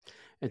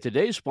And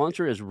today's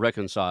sponsor is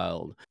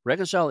Reconciled.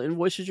 Reconcile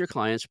invoices your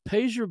clients,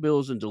 pays your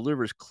bills, and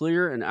delivers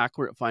clear and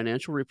accurate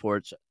financial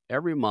reports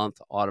every month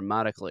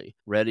automatically.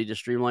 Ready to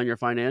streamline your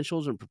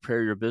financials and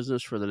prepare your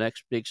business for the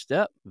next big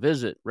step?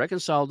 Visit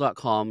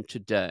reconcile.com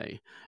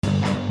today.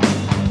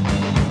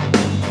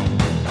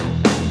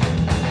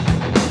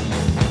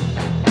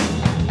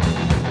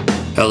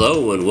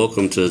 Hello, and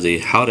welcome to the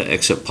How to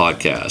Exit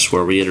podcast,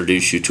 where we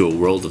introduce you to a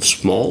world of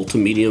small to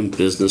medium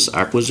business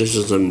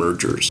acquisitions and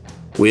mergers.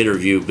 We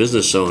interview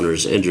business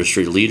owners,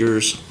 industry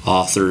leaders,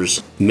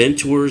 authors,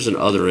 mentors, and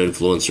other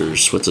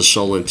influencers with the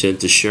sole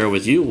intent to share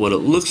with you what it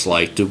looks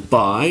like to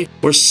buy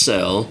or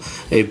sell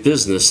a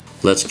business.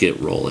 Let's get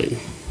rolling.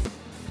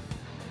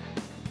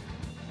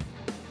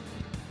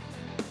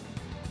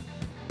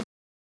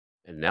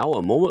 And now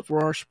a moment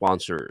for our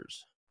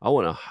sponsors. I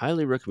want to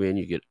highly recommend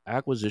you get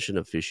Acquisition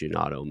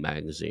Aficionado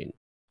magazine.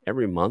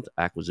 Every month,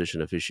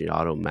 Acquisition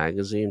Aficionado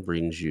magazine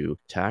brings you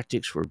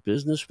tactics for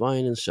business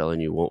buying and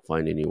selling you won't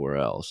find anywhere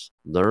else.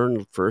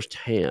 Learn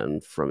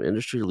firsthand from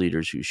industry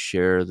leaders who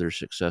share their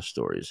success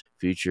stories,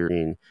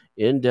 featuring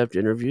in-depth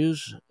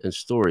interviews and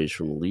stories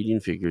from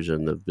leading figures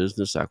in the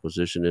business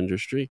acquisition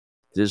industry.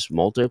 This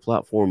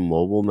multi-platform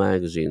mobile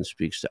magazine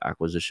speaks to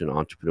acquisition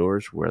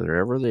entrepreneurs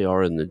wherever they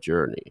are in the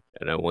journey.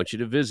 And I want you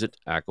to visit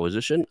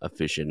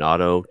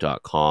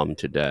acquisitionaficionado.com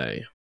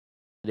today.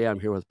 Today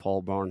I'm here with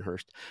Paul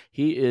Barnhurst.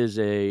 He is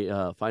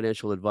a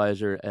financial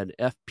advisor and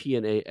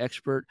FP&A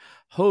expert,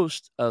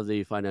 host of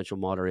the Financial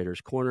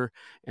Moderators Corner,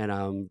 and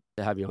I'm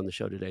to have you on the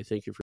show today.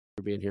 Thank you for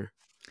being here.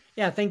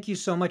 Yeah, thank you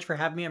so much for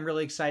having me. I'm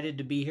really excited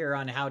to be here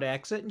on How to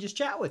Exit and just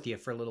chat with you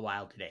for a little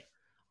while today.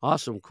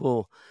 Awesome,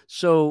 cool.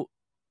 So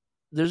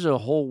there's a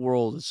whole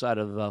world inside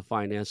of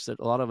finance that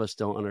a lot of us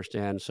don't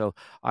understand. So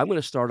I'm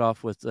going to start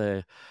off with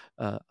what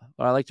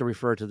I like to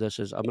refer to this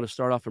as I'm going to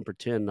start off and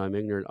pretend I'm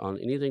ignorant on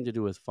anything to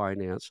do with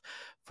finance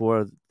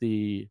for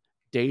the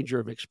danger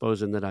of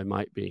exposing that I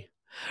might be.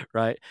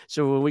 Right.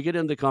 So when we get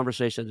into the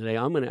conversation today,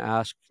 I'm going to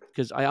ask,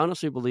 because I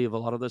honestly believe a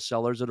lot of the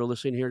sellers that are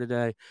listening here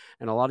today,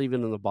 and a lot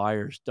even of the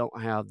buyers,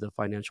 don't have the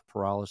financial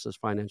paralysis,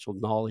 financial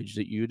knowledge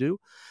that you do.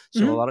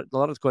 So a lot of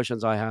the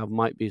questions I have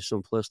might be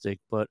simplistic,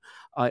 but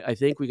I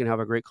think we can have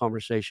a great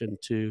conversation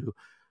to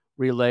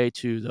relay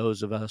to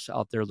those of us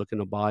out there looking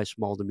to buy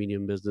small to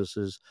medium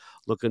businesses,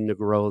 looking to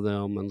grow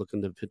them, and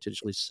looking to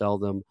potentially sell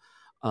them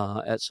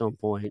at some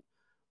point,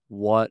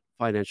 what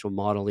financial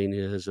modeling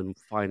is and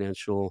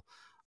financial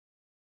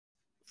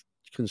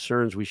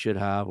concerns we should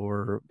have,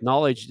 or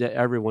knowledge that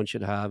everyone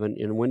should have,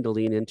 and when to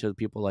lean into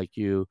people like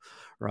you,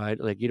 right?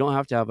 Like, you don't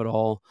have to have it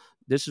all.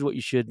 This is what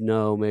you should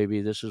know. Maybe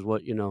this is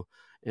what,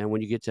 and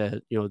when you get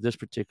to, this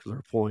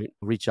particular point,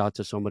 reach out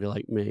to somebody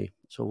like me.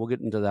 So we'll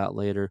get into that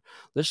later.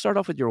 Let's start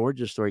off with your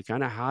origin story.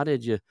 Kind of, how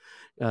did you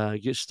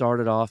get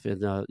started off in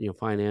the,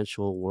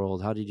 financial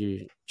world? How did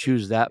you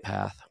choose that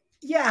path?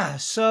 Yeah,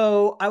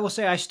 so I will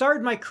say I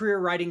started my career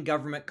writing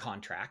government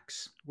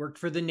contracts, worked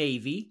for the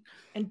Navy,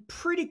 and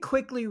pretty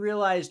quickly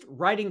realized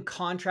writing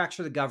contracts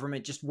for the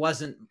government just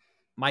wasn't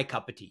my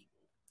cup of tea.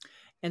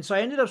 And so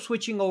I ended up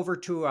switching over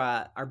to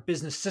our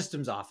business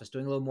systems office,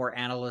 doing a little more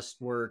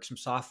analyst work, some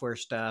software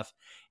stuff,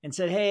 and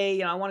said,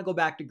 hey, I want to go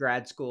back to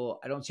grad school.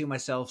 I don't see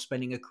myself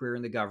spending a career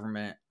in the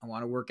government. I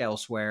want to work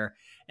elsewhere.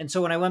 And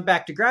so when I went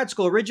back to grad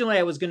school, originally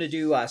I was going to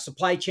do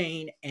supply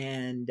chain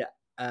and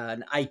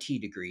an IT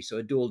degree, so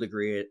a dual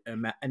degree,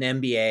 an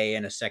MBA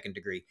and a second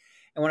degree.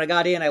 And when I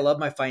got in, I loved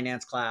my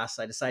finance class.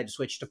 I decided to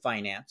switch to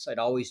finance. I'd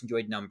always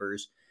enjoyed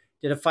numbers,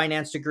 did a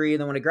finance degree.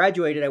 And then when I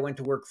graduated, I went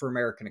to work for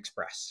American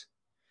Express.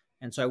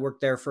 And so I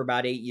worked there for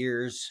about 8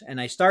 years, and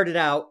I started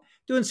out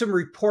doing some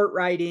report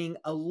writing,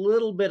 a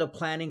little bit of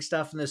planning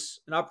stuff. And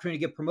an opportunity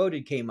to get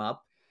promoted came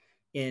up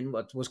in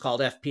what was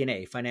called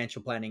FP&A,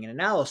 financial planning and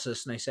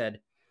analysis. And I said,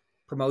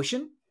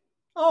 promotion?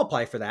 I'll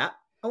apply for that.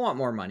 I want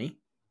more money,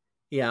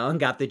 and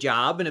got the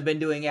job and have been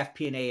doing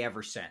FP&A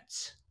ever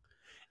since.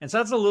 And so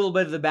that's a little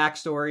bit of the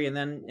backstory. And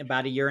then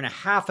about 1.5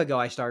 years ago,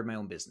 I started my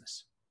own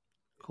business.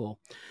 Cool.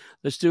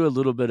 Let's do a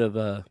little bit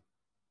of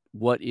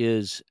what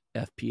is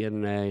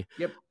FP&A?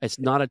 Yep. It's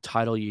not a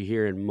title you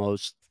hear in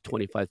most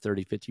 25,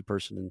 30, 50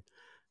 person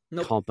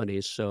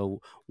companies.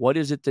 So what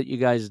is it that you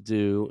guys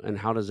do, and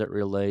how does it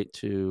relate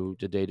to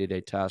the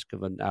day-to-day task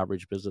of an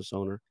average business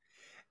owner?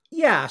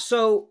 Yeah.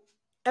 So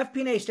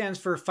FP&A stands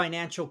for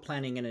financial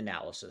planning and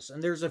analysis.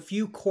 And there's a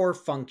few core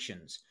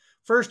functions.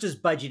 First is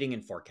budgeting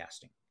and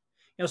forecasting.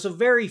 So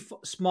very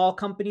small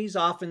companies,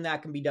 often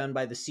that can be done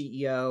by the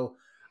CEO.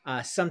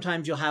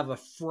 Sometimes you'll have a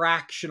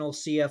fractional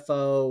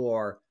CFO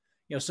or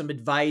some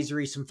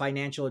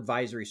financial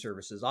advisory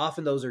services.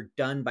 Often those are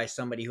done by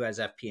somebody who has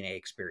FP&A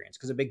experience,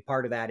 because a big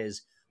part of that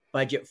is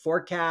budget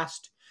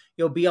forecast.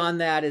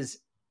 Beyond that is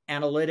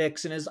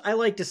analytics. And as I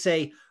like to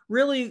say,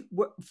 really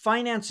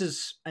finance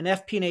is an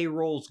FP&A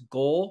role's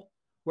goal,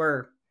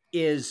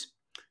 is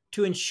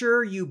to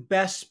ensure you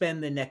best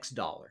spend the next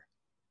dollar,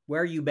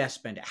 where you best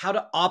spend it, how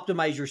to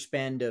optimize your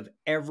spend of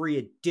every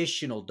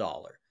additional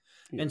dollar.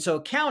 And so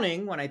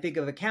accounting, when I think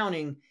of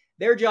accounting,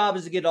 their job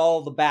is to get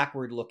all the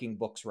backward looking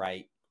books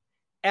right.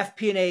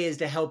 FP&A is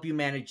to help you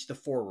manage the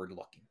forward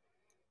looking.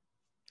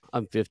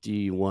 I'm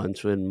 51,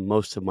 so in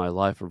most of my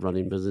life of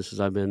running businesses,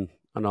 I've been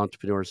an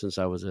entrepreneur since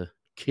I was a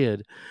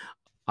kid.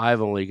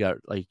 I've only got,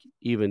 like,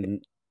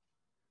 even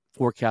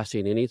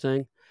forecasting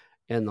anything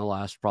in the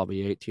last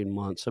probably 18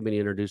 months. Somebody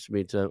introduced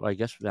me to, I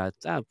guess that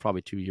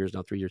probably 2 years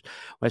now, 3 years.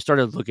 When I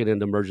started looking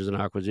into mergers and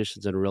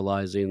acquisitions and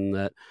realizing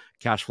that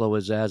cash flow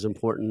is as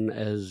important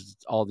as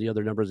all the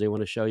other numbers they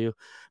wanna show you,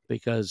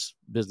 because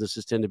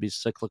businesses tend to be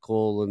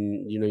cyclical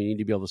and, you need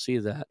to be able to see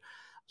that.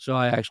 So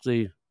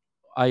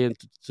I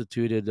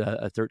instituted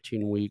a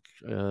 13-week,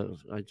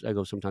 I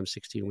go sometimes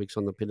 16 weeks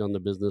on depending on the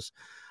business,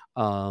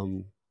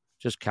 um,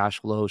 just cash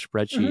flow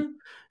spreadsheet, Mm-hmm.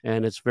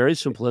 and it's very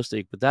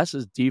simplistic, but that's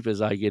as deep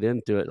as I get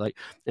into it, like,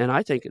 and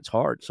I think it's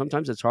hard.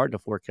 Sometimes it's hard to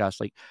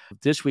forecast, like,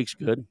 this week's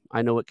good.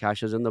 I know what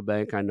cash is in the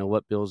bank. I know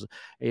what bills,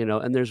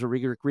 and there's a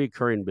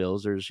recurring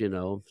bills. There's,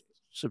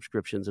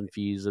 subscriptions and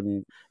fees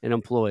and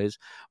employees,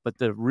 but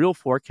the real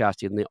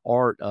forecasting, the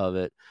art of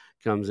it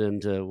comes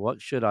into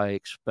what should I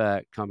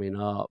expect coming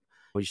up.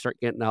 When you start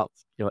getting out,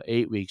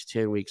 8 weeks,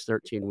 10 weeks,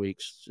 13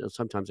 weeks,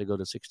 sometimes I go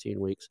to 16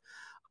 weeks.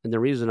 And the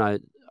reason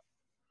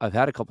I've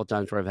had a couple of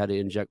times where I've had to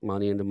inject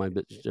money into my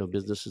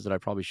businesses that I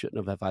probably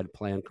shouldn't have if I'd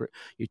planned.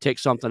 You take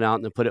something out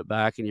and then put it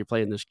back, and you're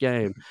playing this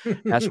game.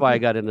 That's why I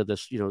got into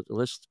this.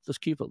 Let's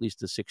keep at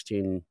least the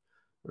 16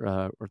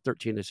 or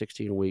 13 to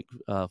 16 week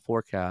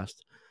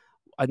forecast.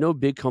 I know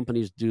big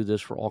companies do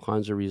this for all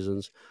kinds of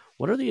reasons.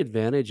 What are the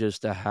advantages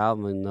to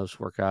having those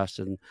forecasts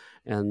and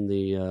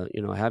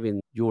the having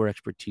your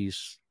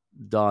expertise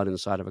done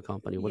inside of a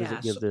company? What does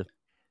it Yeah. give the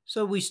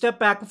So we step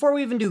back before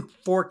we even do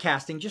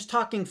forecasting, just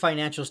talking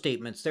financial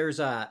statements. There's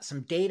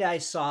some data I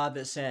saw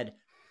that said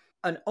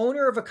an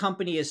owner of a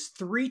company is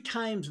 3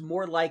 times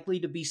more likely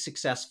to be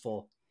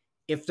successful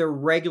if they're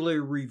regularly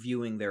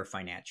reviewing their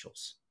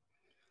financials.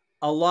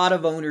 A lot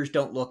of owners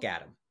don't look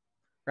at them,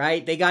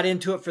 right? They got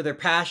into it for their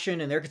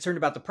passion and they're concerned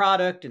about the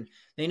product and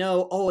they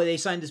know, oh, they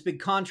signed this big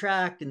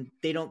contract and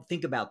they don't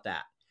think about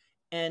that.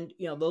 And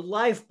the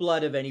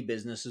lifeblood of any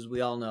business, as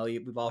we all know,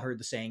 we've all heard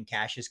the saying,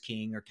 "Cash is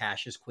king" or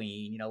 "Cash is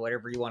queen,"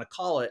 whatever you want to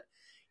call it,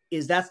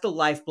 is that's the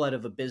lifeblood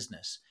of a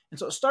business. And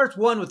so it starts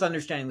one with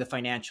understanding the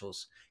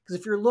financials. Because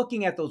if you're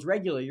looking at those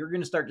regularly, you're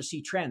going to start to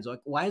see trends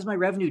like, why is my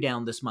revenue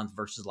down this month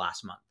versus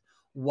last month?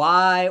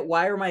 Why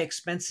are my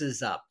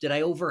expenses up? Did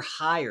I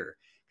overhire?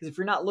 Because if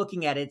you're not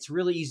looking at it, it's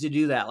really easy to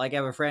do that. Like I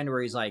have a friend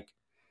where he's like,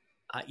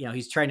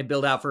 he's trying to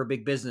build out for a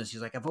big business.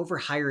 He's like, I've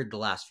overhired the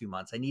last few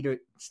months. I need to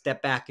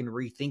step back and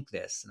rethink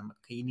this. And I'm like,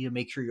 okay, you need to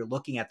make sure you're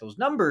looking at those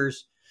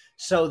numbers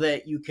so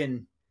that you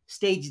can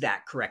stage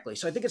that correctly.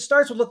 So I think it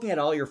starts with looking at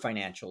all your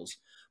financials,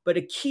 but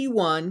a key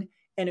one,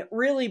 and it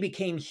really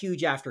became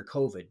huge after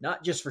COVID,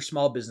 not just for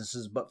small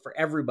businesses, but for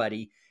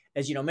everybody.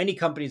 As many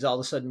companies all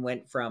of a sudden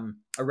went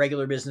from a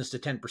regular business to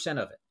 10%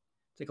 of it.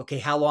 It's like, okay,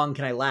 how long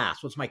can I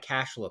last? What's my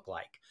cash look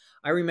like?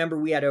 I remember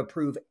we had to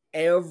approve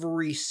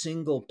every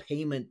single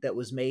payment that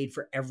was made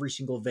for every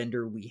single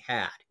vendor we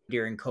had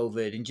during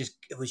COVID, and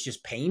it was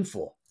just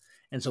painful.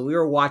 And so we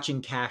were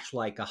watching cash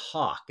like a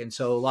hawk. And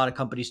so a lot of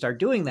companies start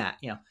doing that,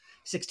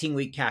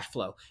 16-week cash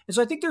flow. And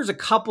so I think there's a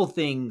couple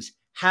things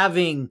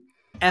having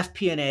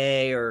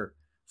FP&A or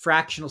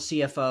fractional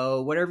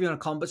CFO, whatever you want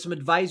to call them, but some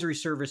advisory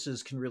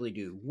services can really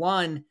do.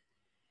 One,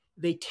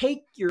 they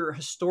take your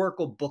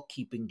historical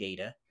bookkeeping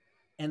data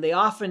and they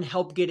often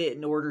help get it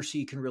in order so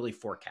you can really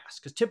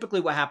forecast. Because typically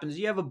what happens is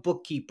you have a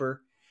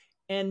bookkeeper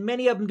and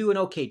many of them do an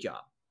okay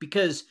job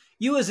because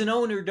you as an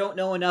owner don't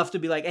know enough to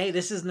be like, hey,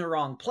 this is in the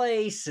wrong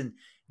place and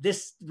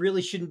this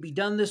really shouldn't be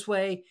done this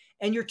way.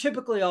 And you're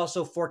typically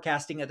also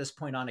forecasting at this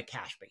point on a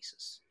cash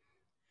basis.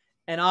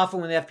 And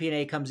often when the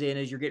FP&A comes in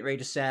as you're getting ready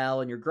to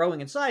sell and you're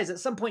growing in size, at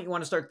some point you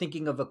want to start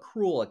thinking of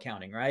accrual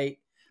accounting, right?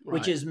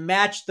 Which right? is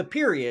match the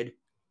period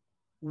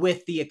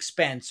with the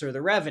expense or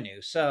the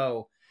revenue.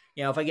 So,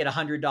 if I get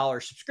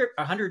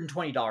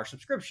 $120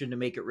 subscription to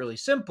make it really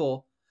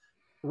simple,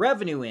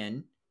 revenue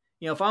in,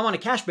 if I'm on a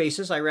cash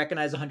basis, I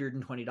recognize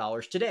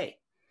 $120 today.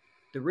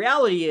 The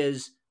reality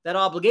is that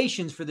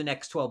obligation's for the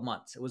next 12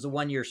 months. It was a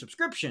 1-year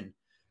subscription.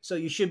 So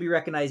you should be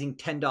recognizing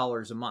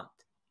 $10 a month.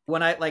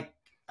 When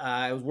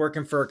I was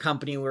working for a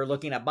company, we were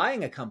looking at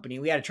buying a company,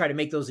 we had to try to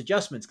make those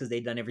adjustments because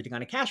they'd done everything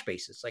on a cash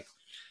basis. Like,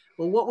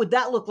 well, what would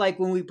that look like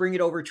when we bring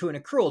it over to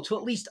an accrual to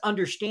at least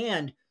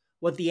understand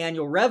what the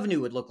annual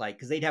revenue would look like?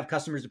 Because they'd have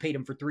customers that paid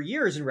them for 3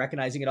 years and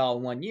recognizing it all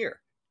in 1 year.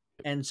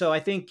 And so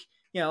I think,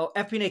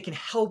 FP&A can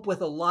help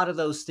with a lot of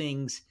those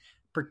things,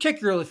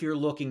 particularly if you're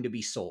looking to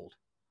be sold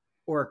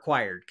or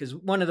acquired. Because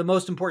one of the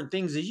most important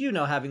things, as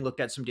having looked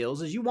at some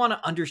deals, is you want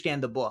to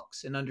understand the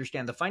books and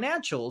understand the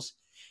financials.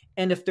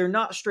 And if they're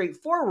not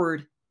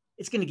straightforward,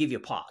 it's going to give you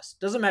a pause.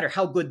 Doesn't matter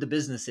how good the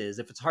business is.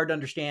 If it's hard to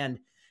understand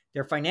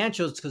their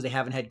financials because they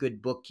haven't had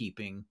good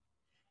bookkeeping,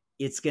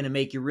 it's going to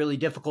make you really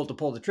difficult to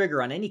pull the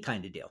trigger on any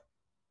kind of deal.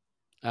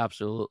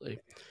 Absolutely.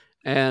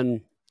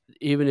 And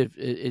even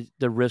if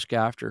the risk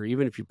after,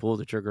 even if you pull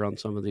the trigger on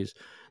some of these,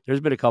 there's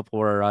been a couple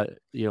where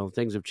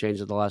things have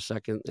changed at the last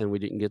second and we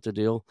didn't get the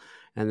deal,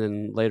 and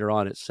then later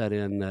on it set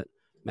in that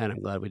Man,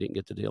 I'm glad we didn't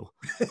get the deal,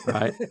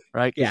 right?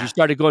 Right, because you Yeah.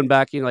 started going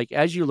back, like,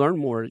 as you learn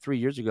more 3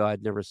 years ago,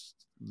 I'd never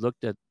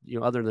looked at,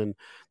 other than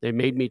they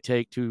made me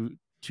take 2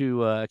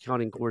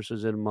 accounting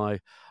courses in my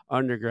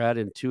undergrad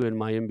and 2 in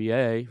my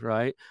MBA,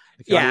 right?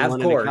 Accounting Yeah, of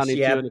 1 and course. accounting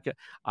 2 Yep. and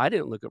I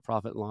didn't look at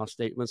profit and loss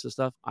statements and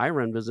stuff. I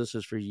ran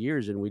businesses for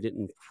years, and we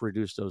didn't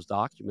produce those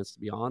documents, to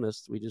be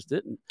honest. We just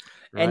didn't,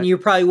 And right? you're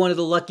probably one of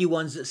the lucky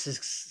ones that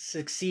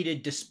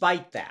succeeded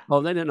despite that.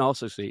 Oh, they didn't all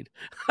succeed.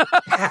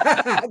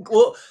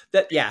 Well,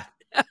 that yeah.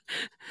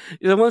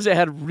 The ones that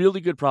had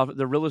really good profit,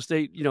 the real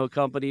estate,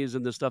 companies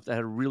and the stuff that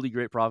had really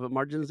great profit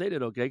margins, they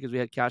did okay because we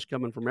had cash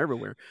coming from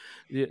everywhere.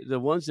 The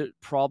ones that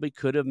probably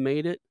could have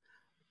made it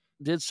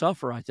did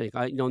suffer, I think.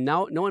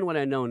 Now knowing what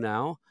I know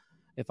now,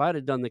 if I'd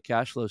have done the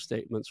cash flow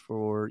statements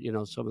for,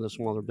 some of the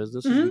smaller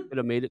businesses, we Mhm. could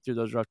have made it through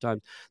those rough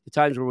times. The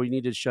times where we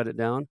needed to shut it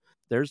down,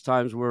 there's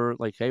times where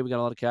like, "Hey, we got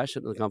a lot of cash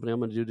in the company. I'm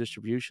gonna do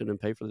distribution and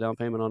pay for the down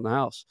payment on the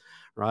house,"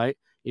 right?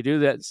 You do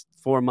that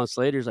 4 months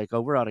later, it's like,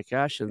 "Oh, we're out of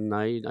cash, and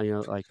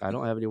like, I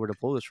don't have anywhere to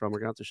pull this from. We're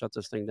gonna have to shut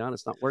this thing down.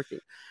 It's not working."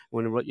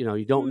 When what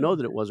you don't know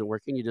that it wasn't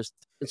working. You just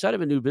inside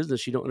of a new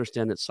business, you don't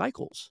understand its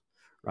cycles,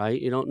 right?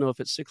 You don't know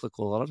if it's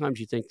cyclical. A lot of times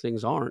you think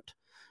things aren't.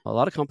 A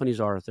lot of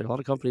companies are. A lot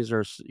of companies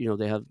are,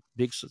 they have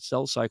big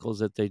sales cycles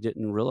that they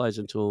didn't realize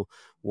until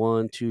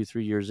 1, 2,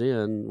 3 years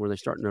in, where they're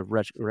starting to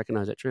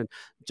recognize that trend.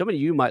 Some of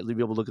you might be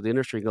able to look at the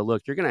industry and go,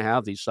 look, you're going to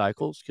have these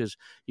cycles because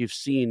you've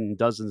seen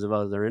dozens of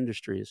other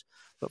industries.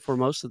 But for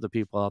most of the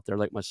people out there,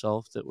 like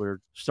myself, that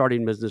were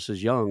starting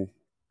businesses young,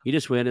 you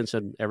just went and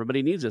said,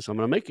 everybody needs this. I'm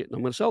going to make it. And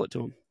I'm going to sell it to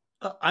them.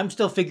 I'm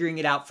still figuring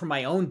it out for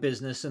my own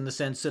business in the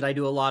sense that I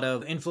do a lot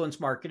of influence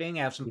marketing.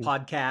 I have some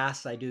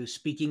podcasts, I do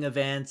speaking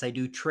events, I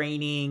do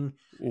training,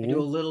 I do Mm-hmm.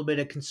 a little bit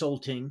of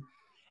consulting.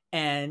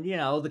 And,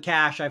 the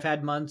cash, I've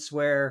had months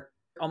where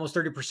almost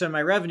 30% of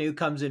my revenue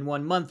comes in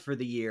 1 month for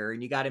the year.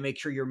 And you got to make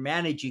sure you're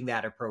managing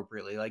that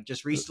appropriately. Like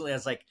just recently, I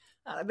was like,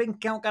 "Ah, bank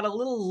account got a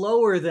little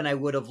lower than I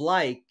would have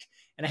liked."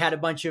 And I had a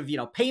bunch of,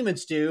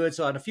 payments due. And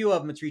so on a few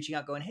of them, it's reaching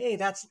out going, "Hey,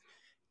 that's,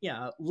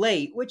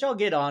 late," which I'll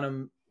get on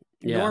them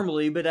Yeah.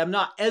 normally, but I'm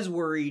not as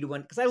worried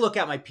because I look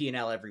at my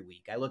P&L every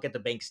week. I look at the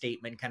bank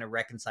statement, kind of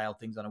reconcile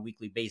things on a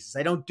weekly basis.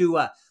 I don't do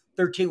a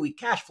 13-week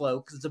cash flow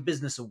because it's a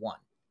business of one.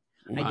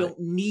 I Right. don't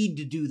need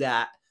to do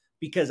that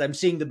because I'm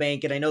seeing the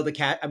bank and I know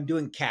I'm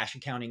doing cash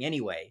accounting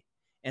anyway.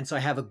 And so I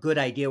have a good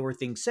idea where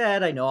things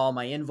said. I know all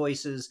my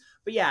invoices.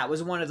 But yeah, it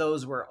was one of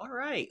those where, all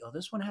right, well,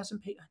 this one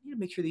hasn't paid. I need to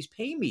make sure these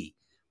pay me.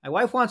 My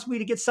wife wants me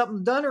to get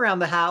something done around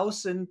the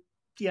house. And,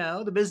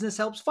 the business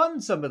helps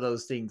fund some of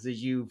those things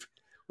as you've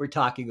we're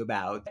talking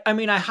about. I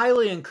mean, I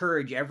highly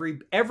encourage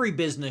every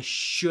business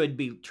should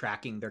be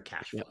tracking their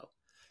cash Yep. flow,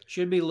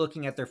 should be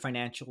looking at their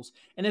financials.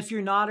 And if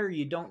you're not or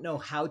you don't know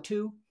how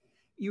to,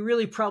 you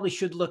really probably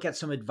should look at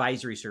some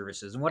advisory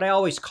services. And what I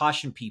always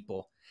caution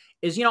people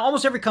is,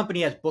 almost every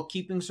company has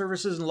bookkeeping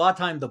services, and a lot of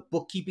time the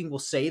bookkeeping will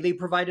say they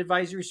provide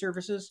advisory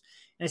services.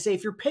 And I say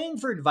if you're paying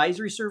for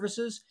advisory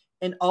services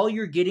and all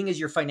you're getting is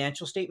your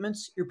financial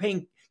statements,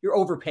 you're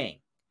overpaying.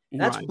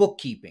 That's Right.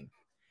 bookkeeping.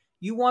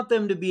 You want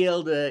them to be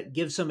able to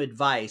give some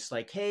advice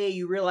like, "Hey,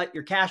 you realize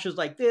your cash is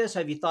like this.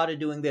 Have you thought of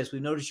doing this?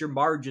 We've noticed your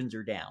margins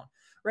are down,"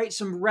 right?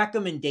 Some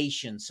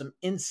recommendations, some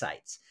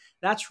insights.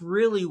 That's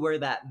really where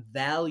that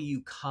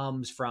value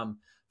comes from.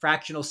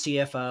 Fractional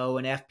CFO,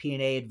 an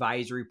FP&A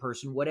advisory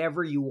person,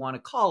 whatever you want to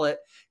call it.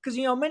 Because,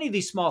 many of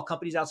these small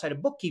companies outside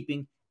of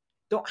bookkeeping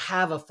don't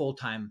have a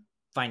full-time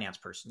finance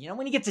person.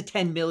 When you get to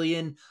 10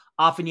 million,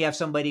 often you have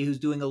somebody who's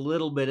doing a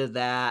little bit of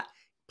that.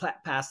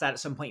 Past that, at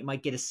some point, you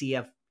might get a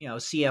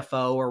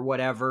CFO or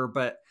whatever.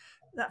 But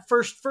that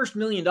first $1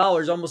 million,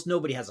 almost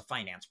nobody has a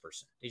finance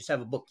person. They just have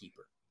a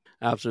bookkeeper.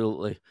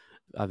 Absolutely.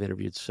 I've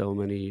interviewed so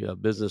many,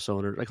 business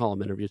owners. I call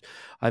them interviews.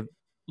 I've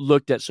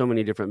looked at so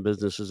many different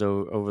businesses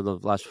over the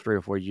last 3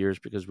 or 4 years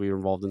because we were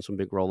involved in some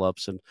big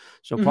roll-ups, and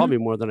so probably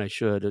Mm-hmm. more than I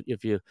should.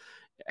 If you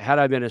had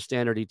I been a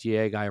standard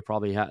ETA guy, I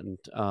probably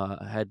hadn't,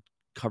 had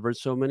covered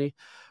so many,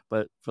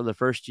 but for the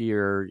first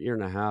year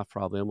and a half,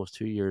 probably almost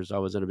 2 years, I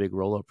was in a big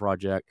roll-up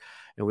project,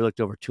 and we looked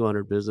over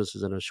 200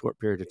 businesses in a short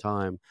period of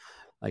time.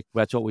 Like,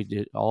 that's what we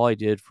did. All I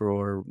did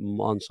for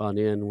months on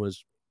end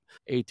was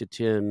 8 to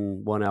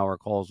 10 one-hour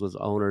calls with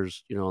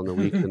owners, on the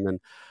week, and then,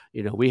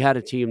 we had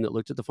a team that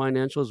looked at the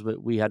financials,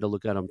 but we had to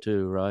look at them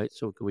too, right?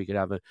 So we could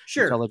have a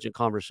Sure. intelligent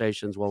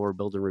conversations while we're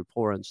building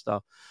rapport and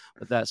stuff.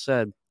 But that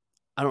said,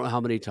 I don't know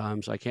how many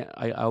times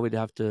I would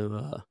have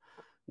to,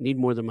 need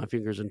more than my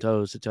fingers and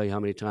toes to tell you how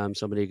many times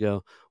somebody go,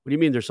 "What do you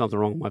mean there's something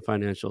wrong with my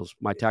financials?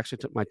 My tax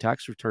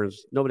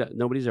returns,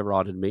 nobody's ever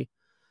audited me,"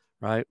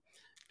 right?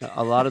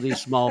 A lot of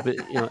these small bit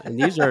and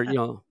these are,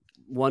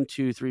 1,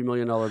 2, $3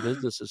 million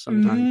businesses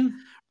sometimes. Mm-hmm.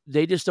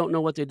 They just don't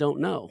know what they don't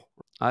know.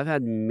 I've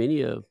had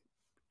many of,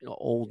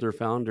 older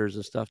founders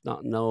and stuff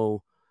not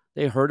know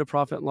they heard of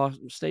profit and loss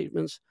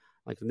statements,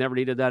 like, "Never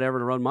needed that ever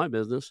to run my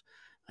business."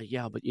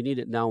 Yeah, but you need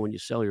it now when you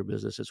sell your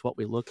business. It's what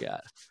we look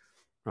at,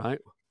 right?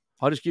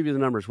 I'll just give you the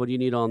numbers. What do you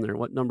need on there?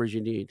 What numbers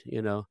you need,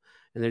 And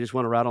they just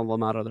wanna rattle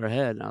them out of their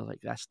head, and I was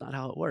like, "That's not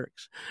how it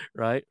works,"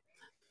 right?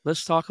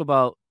 Let's talk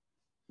about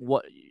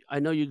what I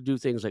know you do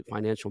things like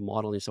financial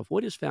modeling stuff.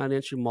 What is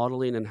financial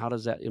modeling, and how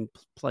does that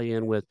play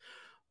in with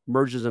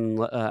mergers and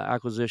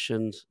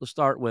acquisitions? Let's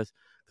start with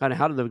kind of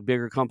how do the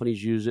bigger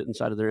companies use it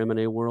inside of their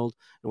M&A world,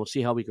 and we'll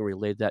see how we can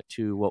relate that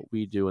to what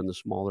we do in the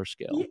smaller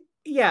scale.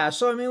 Yeah.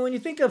 So, I mean, when you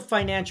think of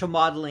financial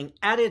modeling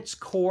at its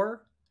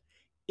core,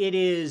 it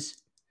is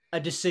a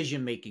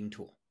decision making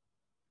tool.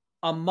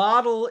 A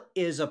model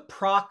is a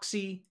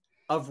proxy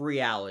of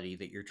reality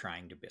that you're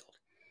trying to build,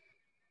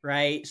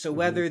 right? So, Hmm.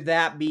 whether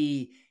that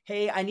be,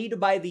 hey, I need to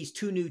buy these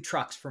two new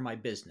trucks for my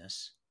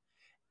business,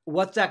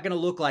 what's that going to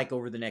look like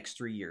over the next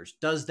 3 years?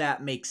 Does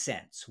that make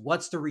sense?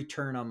 What's the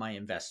return on my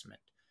investment?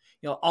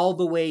 All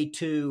the way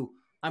to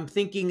I'm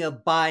thinking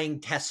of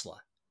buying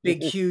Tesla,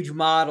 big huge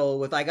model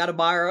with I got to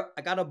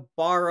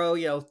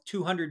borrow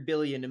 200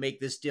 billion to make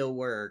this deal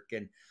work,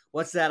 and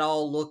what's that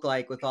all look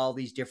like with all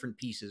these different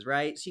pieces,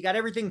 right? So you got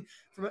everything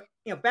from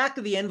back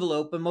of the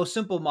envelope, a most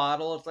simple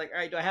model. It's like, all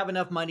right, do I have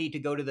enough money to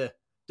go to the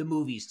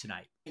movies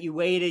tonight? You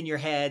weigh it in your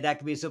head. That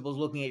could be as simple as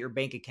looking at your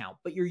bank account,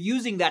 but you're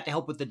using that to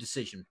help with the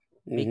decision,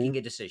 Hmm. making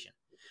a decision.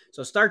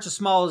 So it starts as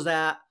small as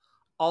that,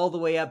 all the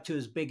way up to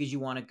as big as you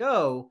want to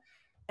go.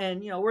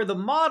 And where the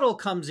model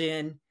comes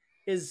in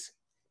is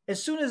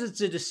as soon as it's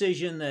a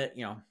decision that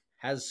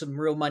has some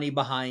real money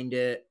behind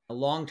it, a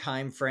long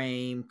time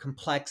frame,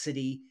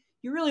 complexity,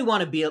 you really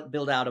want to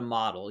build out a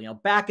model.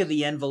 Back of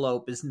the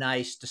envelope is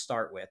nice to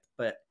start with,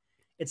 but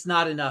it's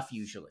not enough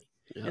usually.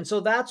 Yep. And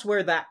so that's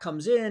where that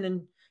comes in.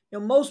 And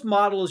most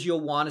models you'll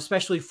want,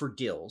 especially for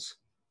deals,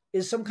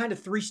 is some kind of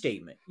three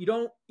statement.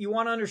 You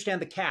want to understand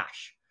the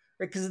cash,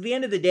 right? Because at the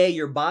end of the day,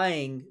 you're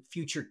buying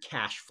future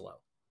cash flow.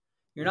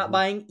 You're not Hmm.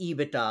 buying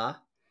EBITDA.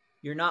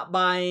 You're not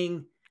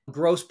buying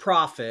gross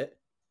profit,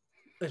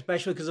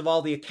 especially because of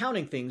all the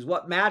accounting things.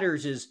 What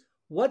matters is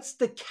what's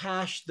the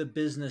cash the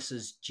business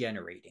is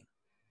generating.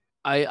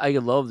 I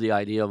love the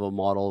idea of a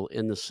model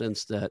in the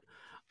sense that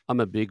I'm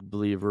a big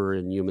believer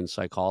in human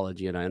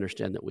psychology, and I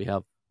understand that we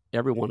have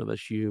every one of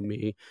us, you,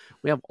 me,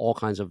 we have all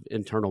kinds of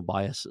internal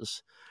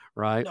biases,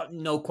 right? No,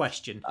 no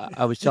question.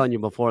 I was telling you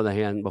before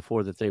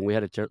the thing, we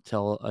had to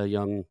tell a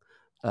young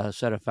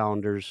set of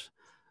founders,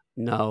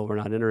 no, we're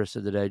not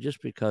interested today,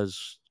 just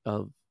because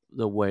of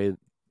the way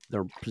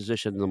they're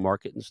positioned in the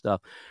market and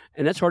stuff.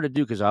 And that's hard to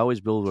do because I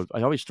always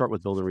start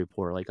with building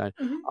rapport. Like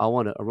Mhm. I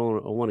want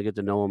to get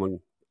to know them and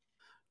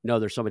know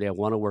there's somebody I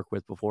want to work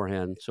with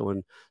beforehand. So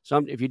when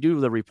if you do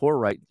the rapport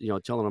right,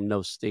 telling them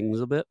no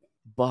stings a bit,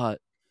 but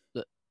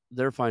the,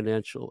 their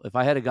financial. If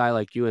I had a guy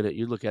like you in it,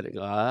 you'd look at it and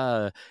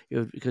go,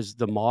 because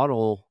the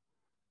model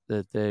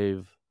that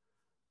they've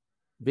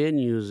been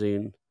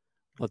using,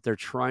 what they're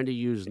trying to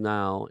use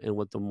now, and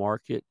what the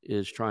market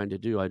is trying to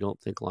do, I don't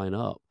think line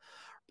up.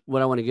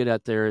 What I want to get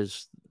at there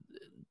is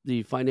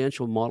the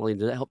financial modeling.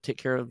 Does that help take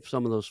care of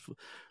some of those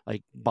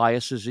like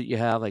biases that you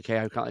have? Like,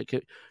 hey,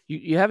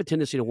 you have a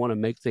tendency to want to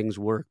make things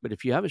work, but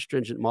if you have a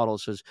stringent model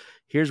that says,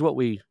 here's what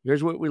we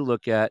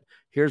look at,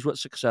 here's what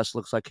success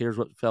looks like, here's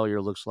what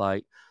failure looks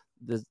like.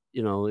 Is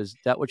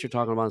that what you're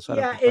talking about inside of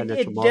Yeah, a it,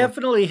 financial it model?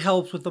 definitely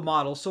helps with the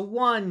model. So,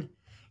 one,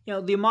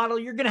 the model,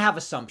 you're going to have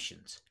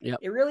assumptions. Yep.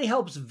 It really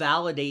helps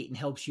validate and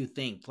helps you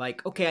think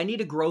like, okay, I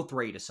need a growth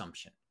rate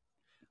assumption.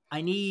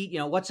 I need,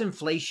 what's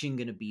inflation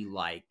going to be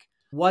like?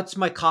 What's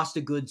my cost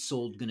of goods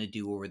sold going to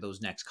do over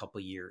those next couple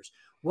of years?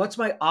 What's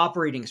my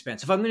operating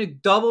expense? If I'm going to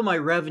double my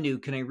revenue,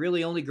 can I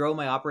really only grow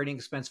my operating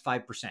expense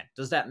 5%?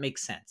 Does that make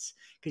sense?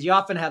 Because you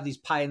often have these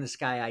pie in the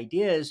sky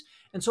ideas.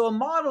 And so a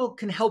model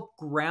can help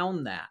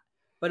ground that.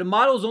 But a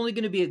model is only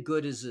going to be as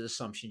good as the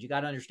assumptions. You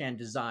got to understand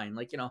design.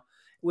 Like,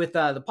 with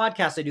the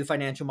podcast I do,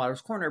 Financial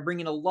Modelers Corner, I bring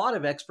in a lot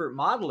of expert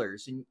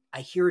modelers, and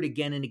I hear it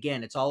again and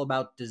again. It's all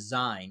about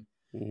design,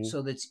 Hmm.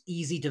 so that's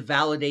easy to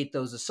validate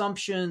those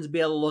assumptions, be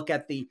able to look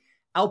at the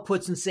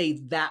outputs and say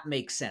that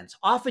makes sense.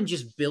 Often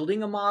just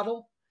building a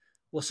model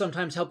will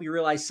sometimes help you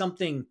realize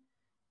something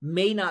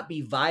may not be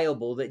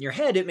viable, that in your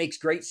head it makes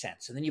great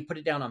sense. And then you put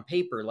it down on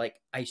paper. Like,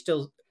 I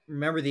still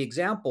remember the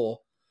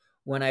example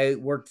when I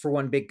worked for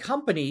one big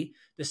company,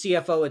 the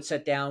CFO had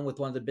sat down with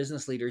one of the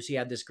business leaders. He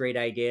had this great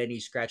idea and he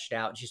scratched it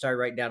out, and she started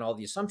writing down all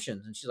the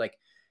assumptions. And she's like,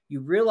 you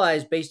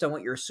realize based on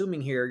what you're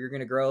assuming here, you're going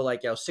to grow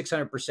like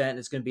 600%. And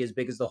it's going to be as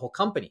big as the whole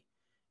company.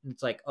 And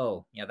it's like,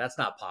 oh, yeah, that's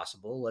not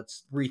possible.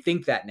 Let's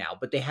rethink that now.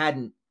 But they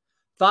hadn't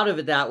thought of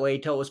it that way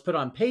till it was put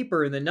on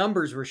paper and the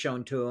numbers were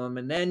shown to them.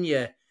 And then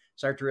you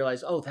start to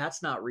realize, oh,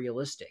 that's not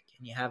realistic.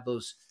 And you have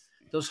those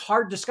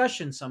hard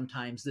discussions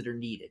sometimes that are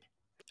needed.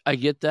 I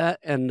get that,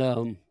 and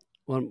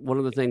one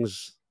of the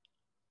things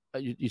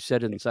you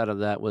said inside of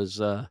that was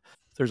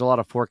there's a lot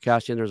of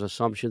forecasting, there's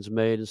assumptions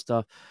made and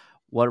stuff.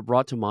 What it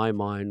brought to my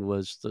mind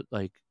was that,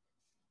 like,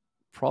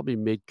 probably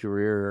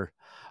mid-career,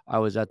 I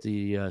was at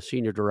the,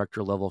 senior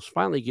director levels,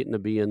 finally getting to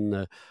be in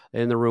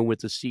the room with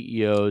the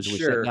CEOs, and we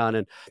sat Sure.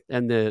 down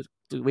and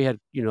we had,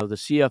 the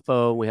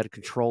CFO, and we had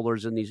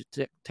controllers in these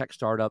tech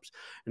startups,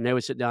 and they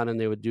would sit down and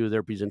they would do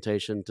their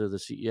presentation to the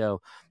CEO.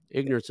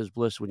 Ignorance is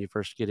bliss when you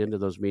first get into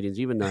those meetings,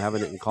 even though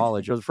having it in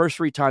college. The first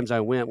 3 times I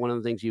went, one of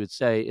the things he would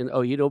say, and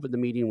he'd open the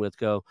meeting with,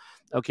 go,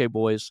 "Okay,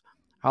 boys,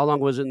 how long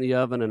was it in the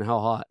oven and how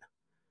hot?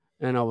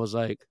 And I was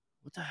like,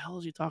 "What the hell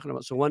is he talking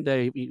about?" So one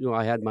day,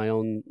 I had my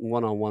own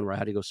one-on-one where I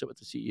had to go sit with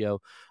the CEO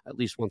at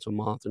least once a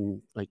month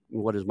and like,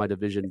 what is my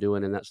division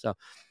doing and that stuff.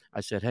 I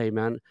said, "Hey,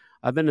 man,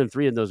 I've been in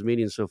 3 of those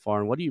meetings so far,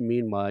 and what do you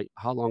mean by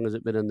how long has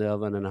it been in the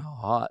oven and how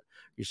hot?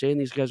 You're saying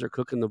these guys are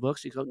cooking the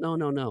books?" He goes, "No,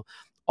 no, no.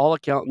 All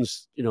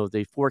accountants,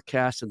 they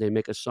forecast and they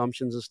make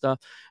assumptions and stuff,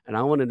 and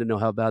I wanted to know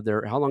how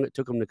long it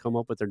took them to come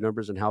up with their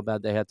numbers and how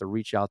bad they had to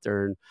reach out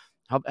there and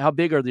how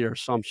big are their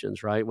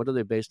assumptions, right? What are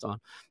they based on?"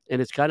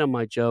 And it's kind of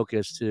my joke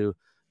is to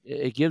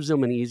it gives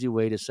them an easy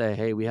way to say,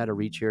 "Hey, we had to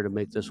reach here to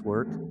make this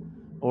work,"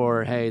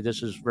 or, "Hey,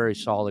 this is very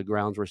solid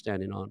grounds we're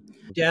standing on."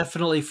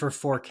 Definitely for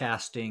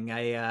forecasting.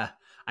 I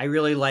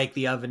really like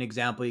the oven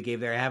example you gave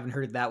there. I haven't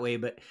heard it that way,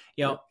 but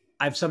you Yep. know,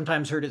 I've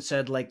sometimes heard it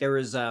said like there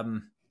was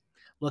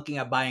looking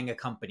at buying a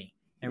company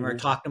and we are Mhm.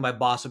 talking to my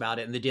boss about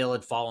it and the deal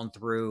had fallen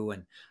through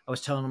and I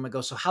was telling him, I go,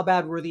 so how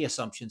bad were the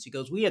assumptions? He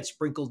goes, we had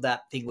sprinkled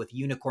that thing with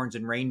unicorns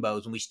and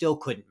rainbows and we still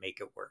couldn't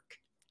make it work.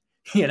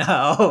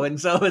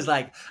 And so it was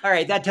like, all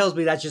right, that tells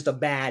me that's just a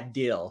bad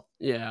deal.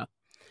 Yeah.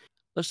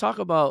 Let's talk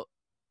about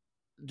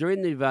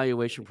during the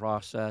evaluation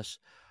process,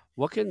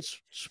 what can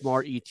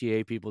smart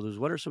ETA people do?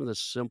 What are some of the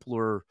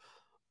simpler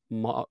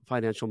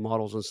financial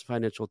models and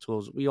financial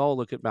tools? We all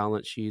look at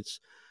balance sheets.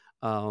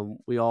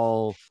 We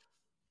all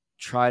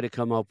try to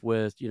come up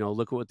with,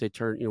 look at what they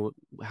turn,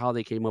 how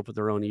they came up with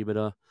their own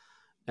EBITDA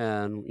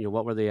and,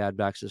 what were the add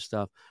backs and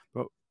stuff.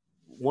 But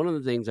one of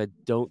the things I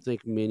don't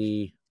think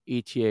many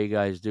ETA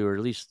guys do, or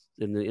at least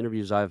in the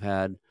interviews I've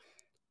had,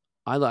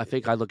 I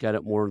think I look at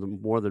it more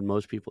than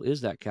most people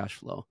is that cash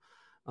flow.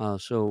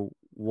 So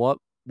what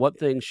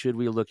things should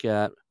we look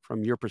at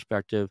from your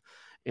perspective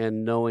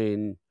and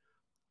knowing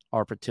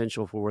our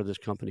potential for where this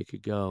company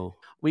could go?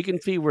 We can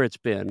see where it's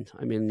been.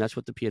 I mean, that's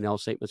what the P&L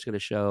statement's going to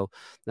show.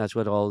 That's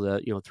what all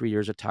the 3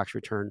 years of tax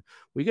return.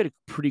 We get a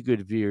pretty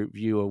good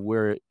view of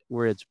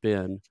where it's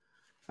been.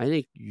 I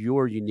think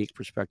your unique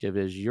perspective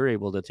is you're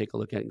able to take a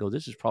look at it and go,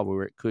 this is probably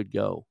where it could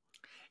go.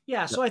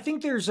 Yeah, Yep. so I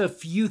think there's a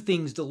few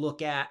things to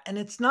look at, and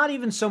it's not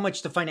even so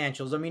much the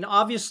financials. I mean,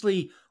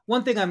 obviously,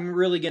 one thing I'm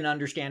really going to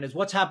understand is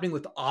what's happening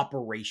with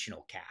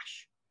operational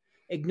cash.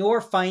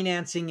 Ignore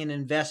financing and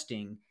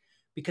investing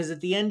because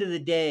at the end of the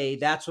day,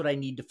 that's what I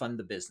need to fund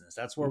the business.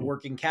 That's where Mhm.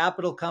 working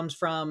capital comes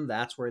from.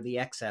 That's where the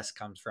excess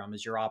comes from,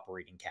 is your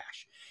operating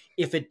cash.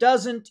 If it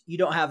doesn't, you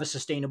don't have a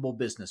sustainable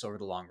business over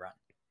the long run.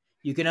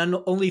 You can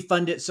only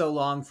fund it so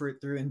long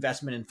through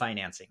investment and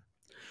financing.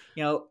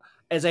 You know,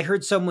 as I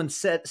heard someone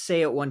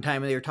say at one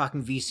time, and they were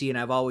talking VC, and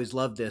I've always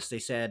loved this. They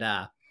said,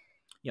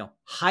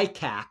 high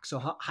CAC, so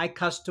high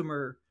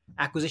customer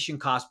acquisition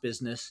cost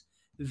business,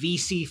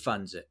 VC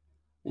funds it.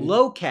 Mhm.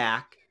 Low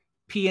CAC,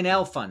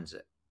 P&L funds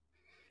it.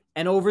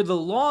 And over the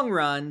long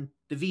run,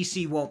 the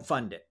VC won't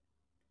fund it.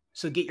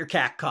 So get your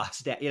CAC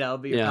cost down, your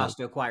Yeah. cost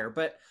to acquire.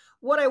 But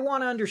what I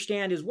want to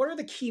understand is what are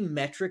the key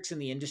metrics in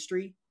the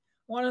industry?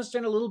 I want to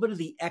understand a little bit of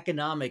the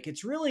economic.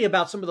 It's really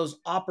about some of those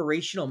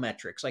operational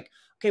metrics, like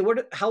okay,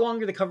 how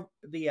long are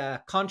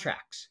the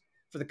contracts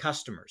for the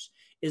customers?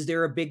 Is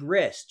there a big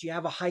risk? Do you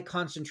have a high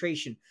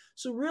concentration?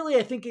 So really,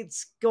 I think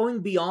it's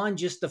going beyond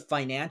just the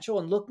financial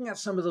and looking at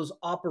some of those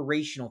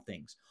operational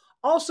things.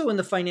 Also, in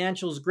the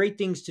financials, great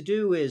things to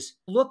do is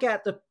look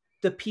at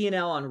the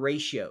P&L on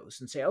ratios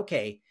and say,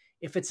 okay,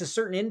 if it's a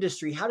certain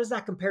industry, how does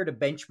that compare to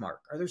benchmark?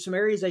 Are there some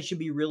areas I should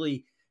be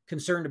really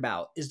concerned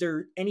about? Is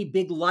there any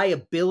big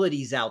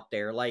liabilities out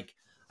there? Like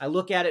I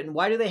look at it and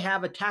why do they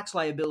have a tax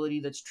liability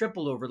that's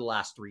tripled over the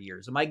last 3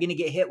 years? Am I going to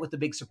get hit with a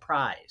big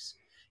surprise?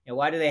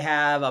 Why do they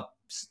have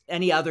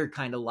any other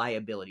kind of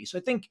liability? So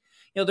I think,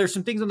 there's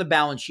some things on the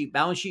balance sheet.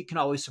 Balance sheet can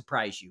always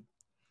surprise you.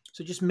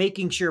 So just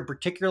making sure,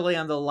 particularly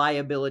on the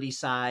liability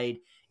side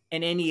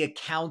and any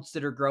accounts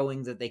that are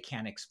growing that they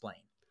can't explain.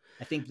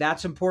 I think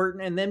that's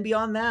important. And then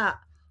beyond that,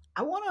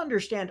 I want to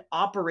understand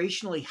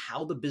operationally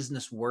how the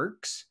business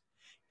works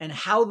and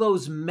how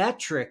those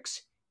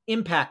metrics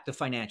impact the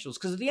financials.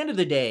 Because at the end of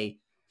the day,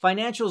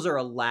 financials are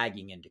a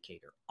lagging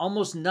indicator.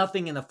 Almost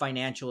nothing in the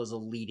financial is a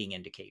leading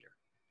indicator.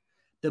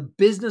 The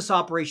business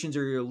operations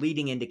are your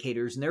leading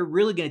indicators, and they're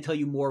really going to tell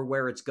you more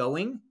where it's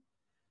going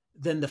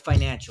than the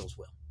financials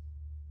will.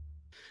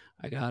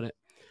 I got it.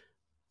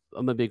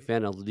 I'm a big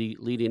fan of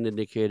leading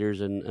indicators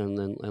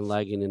and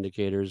lagging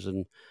indicators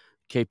and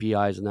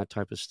KPIs and that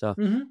type of stuff.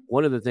 Mm-hmm.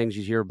 One of the things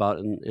you hear about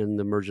in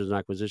the mergers and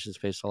acquisition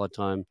space all the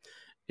time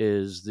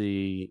is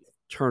the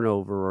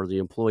turnover or the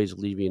employees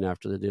leaving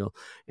after the deal,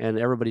 and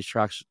everybody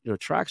tracks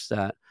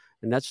that,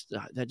 and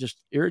that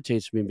just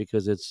irritates me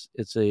because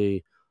it's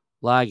a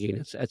lagging.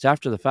 It's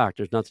after the fact.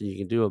 There's nothing you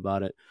can do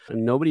about it,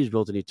 and nobody's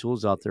built any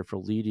tools out there for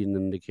leading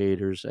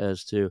indicators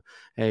as to,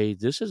 hey,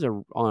 this is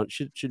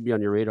should be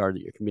on your radar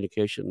that your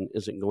communication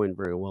isn't going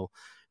very well,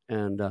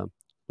 and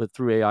but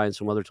through AI and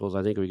some other tools,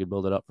 I think we could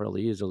build it up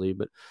fairly easily.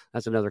 But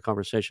that's another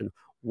conversation.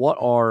 What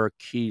are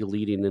key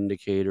leading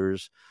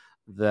indicators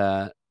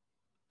that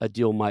a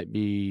deal might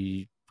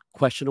be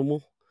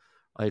questionable?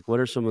 Like, what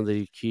are some of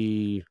the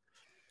key,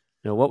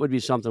 what would be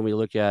something we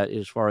look at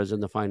as far as in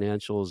the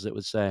financials that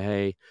would say,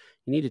 hey,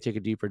 You need to take a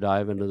deeper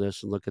dive into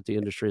this and look at the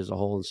industry as a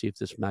whole and see if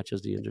this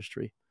matches the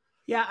industry.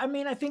 Yeah, I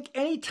mean, I think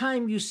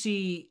anytime you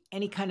see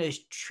any kind of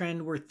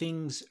trend where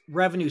things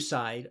revenue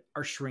side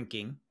are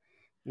shrinking,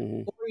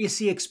 Mhm. or you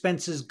see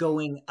expenses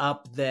going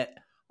up that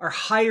are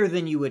higher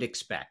than you would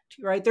expect,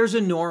 right? There's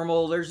a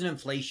normal, there's an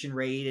inflation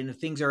rate, and if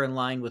things are in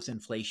line with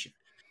inflation.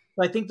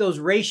 So I think those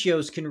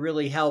ratios can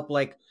really help.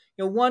 Like,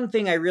 one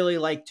thing I really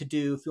like to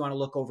do if you want to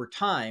look over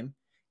time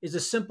is a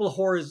simple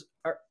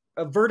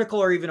a vertical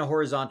or even a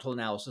horizontal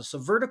analysis. So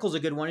vertical is a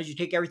good one. Is you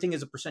take everything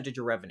as a percentage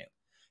of revenue.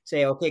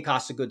 Say, okay,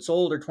 cost of goods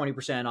sold are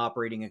 20%,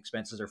 operating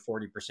expenses are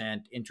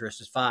 40%,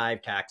 interest is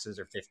 5, taxes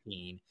are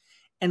 15,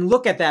 and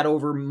look at that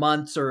over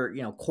months or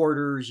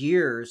quarters,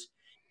 years,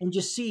 and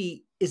just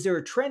see, is there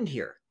a trend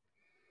here?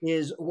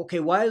 Is okay,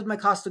 why has my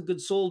cost of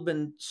goods sold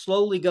been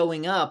slowly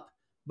going up,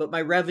 but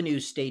my revenue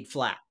stayed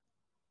flat?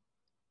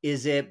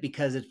 Is it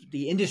because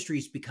the industry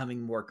is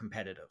becoming more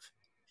competitive?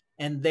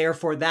 And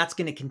therefore, that's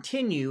going to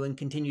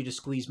continue to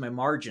squeeze my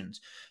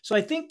margins. So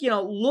I think,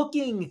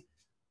 looking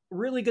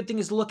really good thing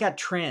is to look at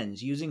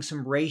trends using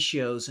some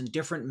ratios and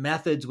different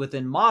methods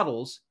within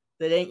models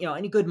that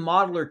any good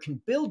modeler can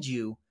build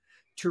you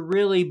to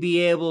really be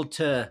able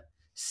to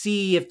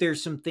see if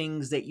there's some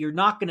things that you're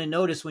not going to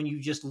notice when you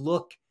just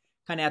look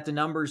kind of at the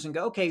numbers and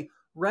go, okay,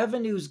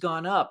 revenue's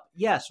gone up.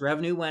 Yes,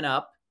 revenue went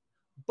up,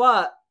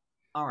 but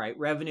all right,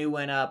 revenue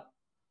went up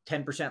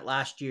 10%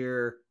 last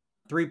year,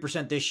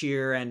 3% this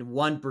year, and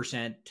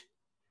 1%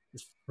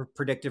 is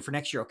predicted for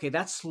next year. Okay,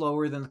 that's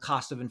slower than the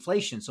cost of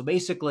inflation. So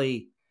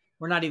basically,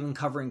 we're not even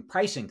covering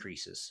price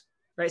increases,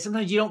 right?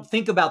 Sometimes you don't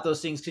think about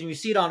those things because when you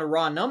see it on a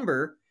raw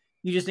number,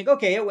 you just think,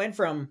 okay, it went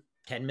from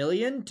 10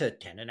 million to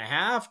 10 and a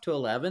half to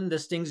 11.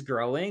 This thing's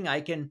growing.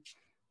 I can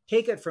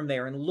take it from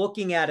there. And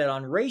looking at it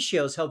on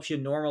ratios helps you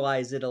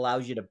normalize it,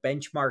 allows you to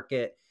benchmark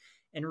it,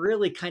 and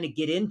really kind of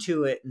get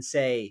into it and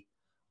say,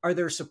 are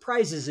there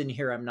surprises in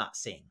here I'm not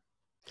seeing?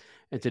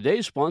 And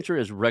today's sponsor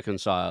is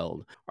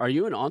Reconciled. Are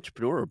you an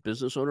entrepreneur or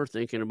business owner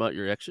thinking about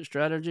your exit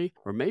strategy?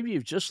 Or maybe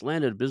you've just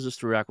landed a business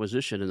through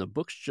acquisition and the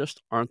books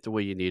just aren't the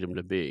way you need them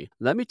to be.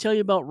 Let me tell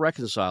you about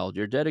Reconciled,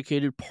 your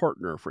dedicated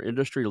partner for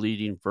industry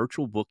leading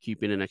virtual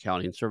bookkeeping and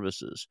accounting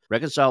services.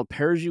 Reconciled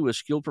pairs you with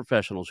skilled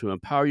professionals who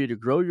empower you to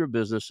grow your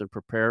business and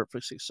prepare it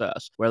for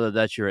success, whether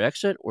that's your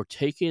exit or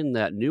taking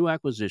that new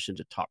acquisition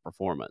to top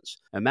performance.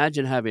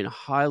 Imagine having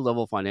high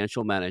level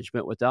financial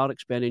management without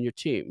expanding your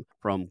team.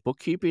 From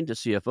bookkeeping to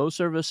CFO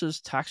services,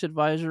 tax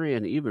advisory,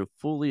 and even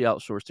fully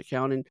outsourced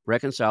accounting,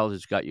 Reconciled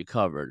has got you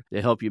covered. They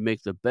help you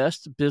make the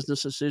best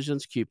business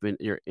decisions, keeping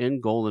your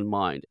end goal in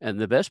mind. And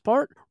the best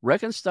part?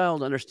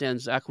 Reconciled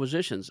understands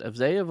acquisitions, as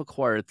they have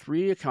acquired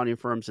 3 accounting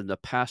firms in the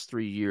past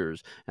 3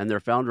 years, and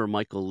their founder,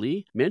 Michael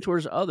Lee,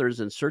 mentors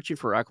others in searching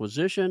for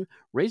acquisition,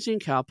 raising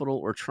capital,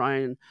 or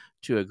trying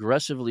to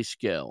aggressively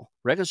scale.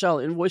 Reconcile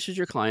invoices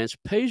your clients,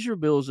 pays your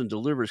bills, and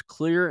delivers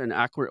clear and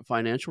accurate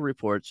financial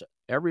reports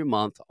every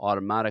month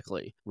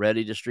automatically.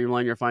 Ready to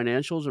streamline your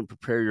financials and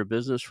prepare your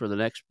business for the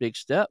next big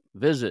step?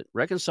 Visit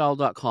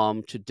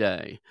reconcile.com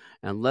today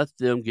and let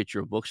them get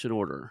your books in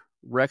order.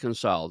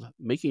 Reconciled,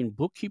 making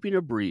bookkeeping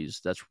a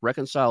breeze. That's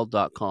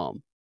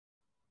reconciled.com.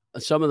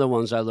 Some of the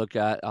ones I look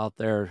at out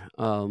there,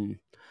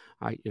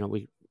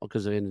 we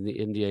because of the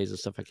NDAs and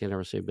stuff, I can't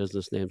ever say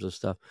business names and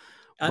stuff.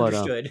 But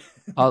Understood.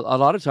 a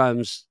lot of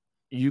times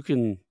you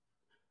can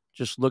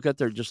just look at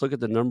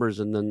the numbers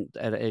and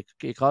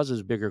it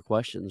causes bigger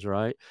questions,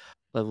 right?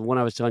 Like the one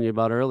I was telling you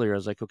about earlier, I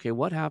was like, okay,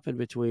 what happened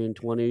between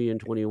 20 and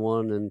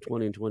 21 and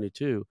 20 and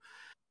 22?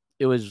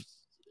 It was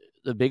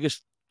the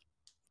biggest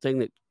thing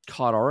that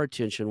caught our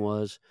attention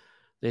was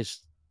they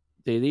s-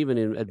 they even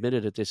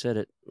admitted it. They said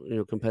it.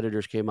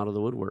 Competitors came out of the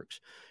woodworks.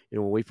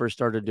 When we first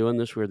started doing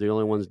this, we were the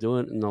only ones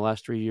doing it. In the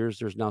last 3 years,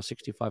 there's now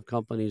 65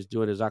 companies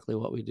doing exactly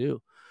what we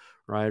do,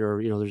 right?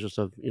 Or, there's just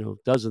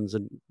dozens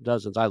and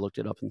dozens. I looked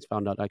it up and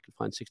found out I could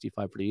find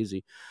 65 pretty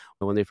easy.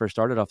 But when they first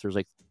started off, there's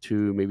like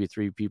 2, maybe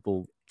 3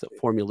 people that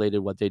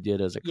formulated what they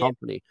did as a Yeah.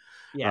 company,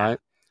 Yeah. right?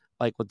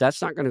 Like, but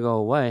that's not going to go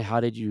away.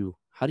 How did you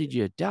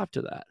adapt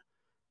to that?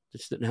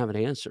 Just didn't have an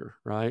answer,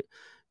 right?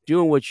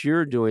 Doing what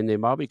you're doing, they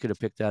probably could have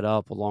picked that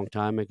up a long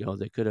time ago.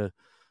 They could have,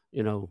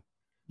 you know,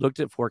 looked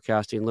at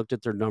forecasting, looked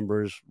at their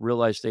numbers,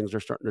 realized things are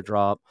starting to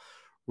drop,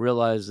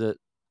 realize that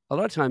a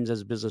lot of times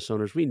as business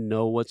owners, we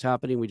know what's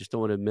happening. We just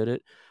don't want to admit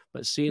it.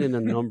 But seeing in the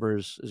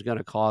numbers is going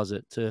to cause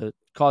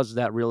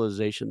that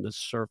realization to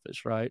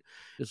surface, right?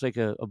 It's like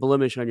a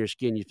blemish on your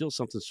skin. You feel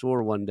something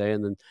sore one day,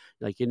 and then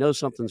like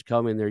something's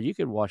coming there. You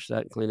could wash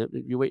that and clean it.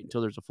 You wait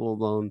until there's a full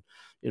blown,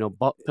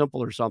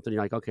 pimple or something.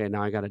 You're like, okay,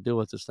 now I got to deal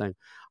with this thing.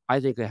 I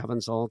think that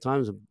happens all the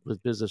times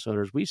with business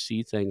owners. We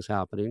see things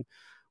happening.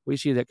 We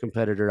see that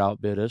competitor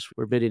outbid us.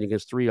 We're bidding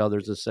against 3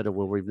 others instead of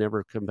where we've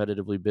never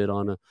competitively bid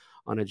on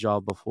a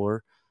job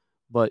before.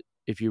 But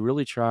if you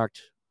really tracked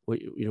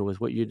with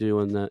what you do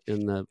in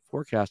the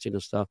forecasting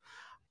and stuff,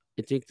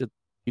 I think that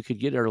you could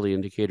get early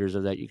indicators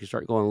of that. You can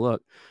start going,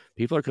 look,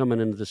 people are coming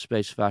into the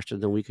space faster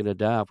than we can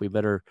adapt. We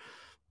better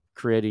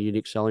create a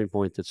unique selling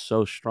point that's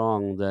so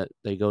strong that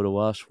they go to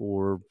us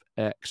for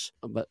X.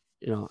 But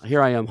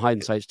here I am,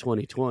 hindsight's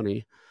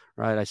 2020,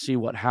 right? I see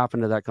what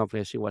happened to that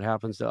company. I see what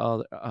happens to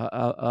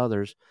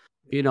others.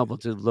 Being able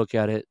to look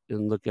at it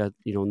and look at,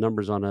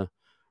 numbers on a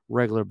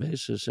regular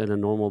basis and a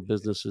normal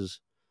business's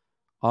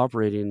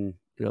operating,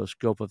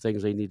 scope of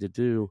things they need to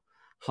do.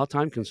 How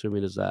time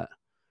consuming is that,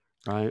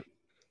 right?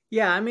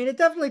 Yeah, I mean, it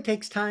definitely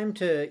takes time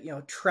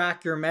to,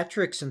 track your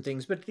metrics and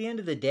things, but at the end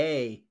of the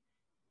day,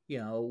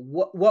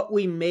 what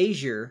we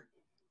measure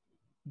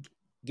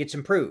gets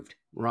improved,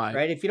 Right.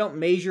 right? If you don't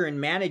measure and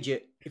manage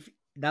it, if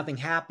nothing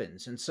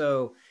happens. And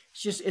so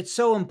it's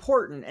so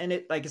important. And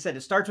it, like I said,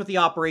 it starts with the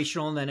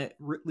operational and then it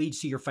leads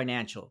to your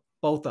financial.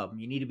 Both of them,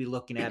 you need to be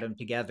looking at them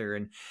together.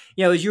 And,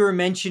 as you were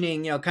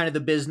mentioning, kind of the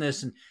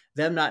business and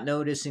them not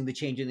noticing the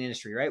change in the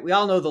industry, right? We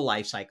all know the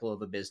life cycle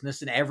of a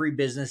business and every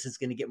business is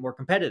going to get more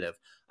competitive.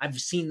 I've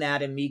seen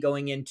that in me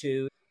going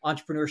into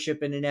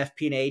entrepreneurship and in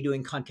FP&A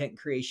doing content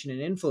creation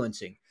and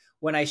influencing.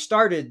 When I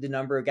started, a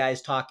number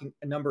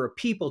of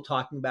people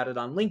talking about it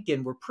on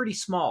LinkedIn were pretty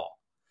small.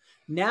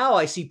 Now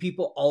I see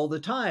people all the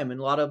time,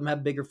 and a lot of them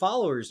have bigger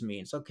followers than me.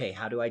 It's okay.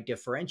 How do I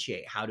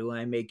differentiate? How do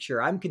I make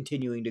sure I'm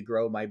continuing to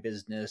grow my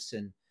business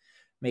and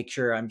make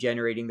sure I'm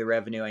generating the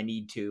revenue I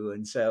need to?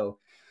 And so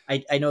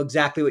I know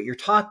exactly what you're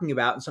talking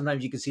about. And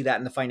sometimes you can see that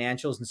in the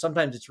financials. And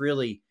sometimes it's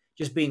really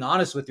just being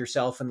honest with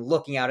yourself and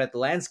looking out at the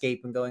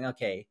landscape and going,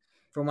 okay,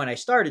 from when I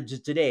started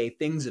to today,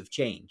 things have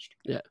changed.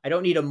 Yeah. I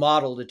don't need a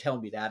model to tell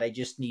me that. I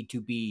just need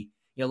to be,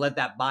 let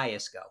that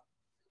bias go.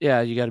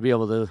 Yeah. You got to be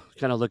able to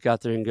kind of look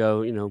out there and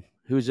go,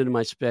 who's in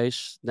my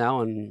space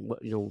now, and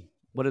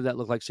what did that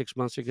look like 6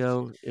 months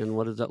ago, and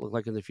what does that look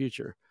like in the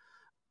future?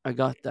 I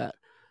got that.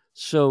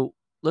 So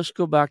let's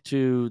go back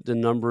to the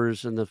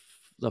numbers and the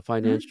Mhm.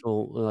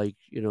 financial, like,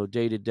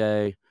 day to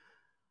day.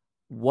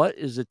 What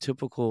is a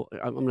typical?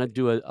 I'm going to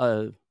do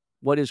a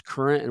what is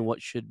current and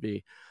what should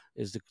be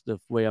is the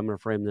way I'm going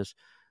to frame this.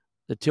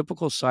 The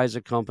typical size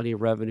of company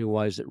revenue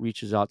wise that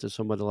reaches out to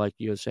somebody like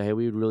you and say, hey,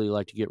 we would really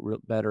like to get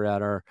better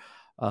at our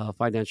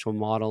financial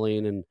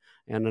modeling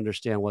and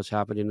understand what's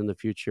happening in the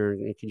future.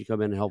 And can you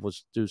come in and help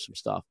us do some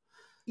stuff?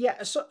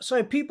 Yeah.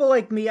 So people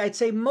like me, I'd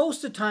say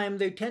most of the time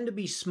they tend to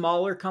be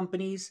smaller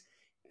companies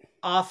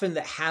often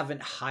that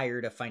haven't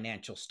hired a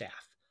financial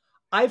staff.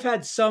 I've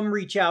had some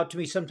reach out to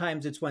me.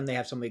 Sometimes it's when they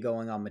have somebody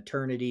going on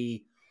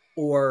maternity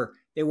or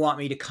they want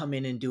me to come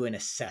in and do an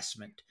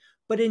assessment.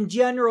 But in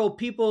general,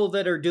 people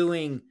that are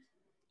doing,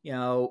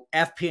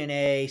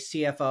 FP&A,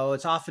 CFO,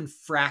 it's often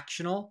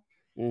fractional.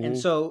 And Hmm.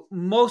 so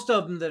most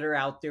of them that are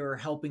out there are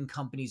helping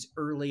companies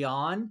early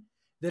on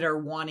that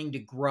are wanting to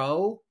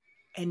grow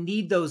and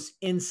need those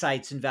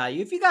insights and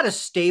value. If you got a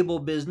stable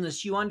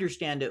business, you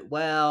understand it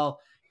well,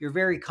 you're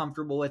very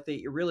comfortable with it,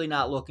 you're really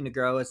not looking to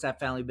grow, it's that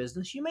family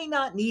business, you may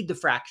not need the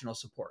fractional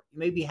support. You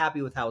may be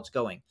happy with how it's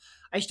going.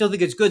 I still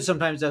think it's good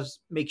sometimes to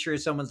make sure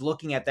someone's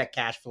looking at that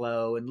cash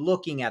flow and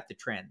looking at the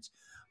trends.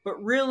 But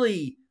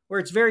really, where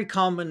it's very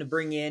common to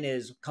bring in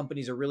is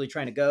companies are really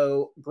trying to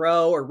go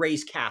grow or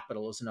raise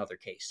capital is another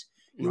case.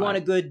 You want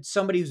Right. a good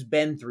somebody who's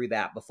been through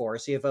that before, a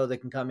CFO that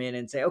can come in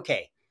and say,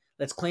 okay,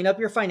 let's clean up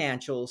your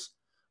financials.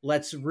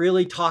 Let's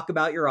really talk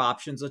about your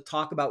options. Let's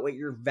talk about what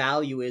your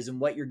value is and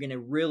what you're going to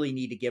really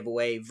need to give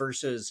away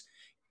versus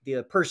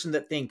the person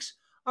that thinks,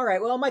 all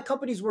right, well, my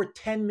company's worth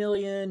 10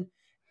 million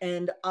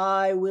and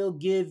I want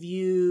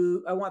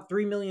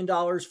 $3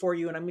 million for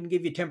you and I'm going to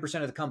give you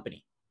 10% of the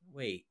company.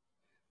 Wait,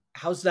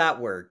 how's that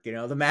work?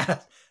 The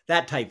math,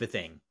 that type of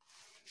thing.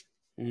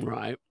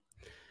 Right.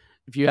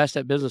 If you ask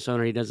that business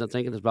owner, he doesn't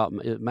think it's about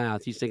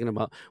math. He's thinking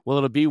about, well,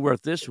 it'll be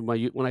worth this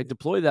when I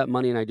deploy that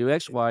money and I do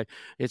X, Y,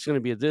 it's going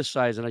to be at this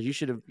size, and you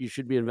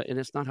should be, and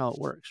it's not how it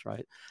works,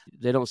 right?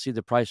 They don't see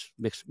the price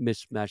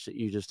mismatch that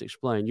you just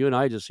explained. You and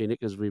I just seen it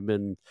because we've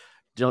been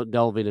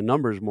delving in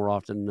numbers more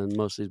often than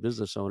most of these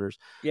business owners.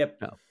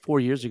 Yep. 4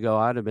 years ago,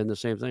 I'd have been the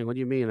same thing. What do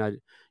you mean?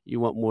 You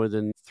want more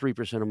than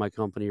 3% of my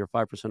company or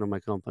 5% of my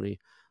company?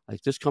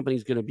 Like, this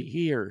company's going to be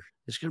here.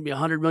 It's going to be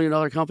 $100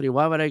 million company.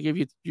 Why would I give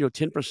you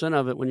 10%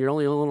 of it when you're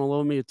only going to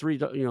loan me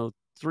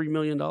 $3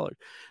 million?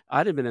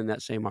 I'd have been in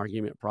that same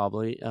argument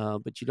probably,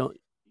 but you don't.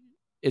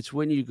 It's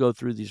when you go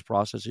through these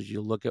processes,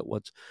 you look at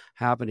what's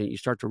happening, you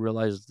start to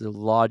realize the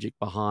logic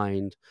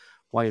behind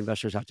why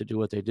investors have to do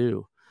what they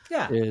do.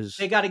 Yeah. They Is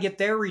got to get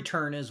their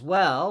return as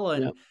well.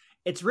 Yeah, And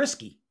it's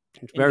risky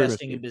it's very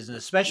investing risky. in business, Yep.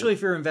 especially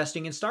if you're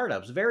investing in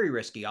startups. Very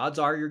risky. Odds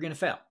are you're going to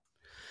fail.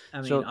 I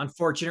mean, So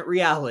unfortunate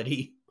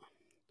reality.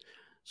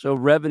 So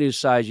revenue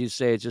side, you'd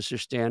say it's just your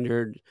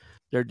standard.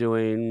 They're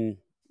doing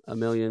 1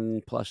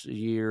 million plus a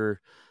year.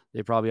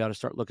 They probably ought to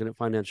start looking at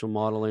financial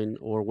modeling,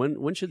 or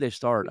when should they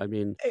start? I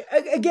mean,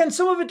 Again,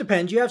 some of it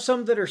depends. You have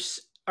some that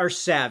are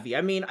savvy.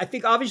 I mean, I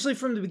think obviously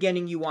from the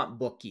beginning you want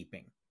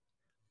bookkeeping.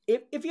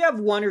 If you have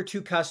one or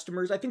two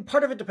customers, I think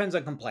part of it depends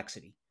on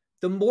complexity.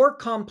 The more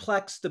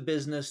complex the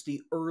business,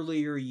 the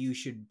earlier you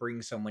should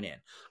bring someone in.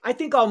 I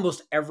think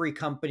almost every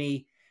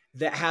company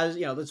that has,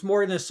 that's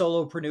more than a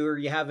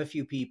solopreneur, you have a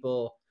few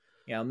people,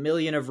 a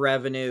million of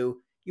revenue,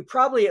 you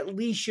probably at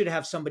least should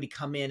have somebody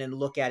come in and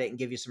look at it and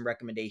give you some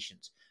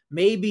recommendations.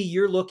 Maybe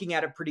you're looking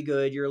at it pretty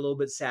good, you're a little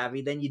bit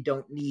savvy, then you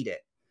don't need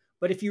it.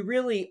 But if you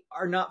really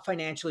are not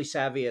financially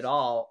savvy at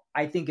all,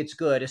 I think it's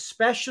good,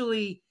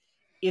 especially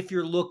if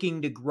you're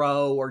looking to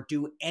grow or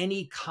do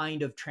any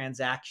kind of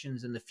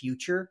transactions in the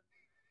future.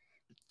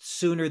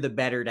 Sooner the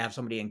better to have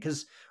somebody in,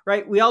 because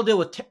right, we all deal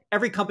with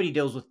every company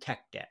deals with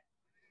tech debt,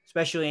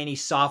 especially any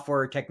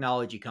software or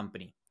technology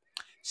company.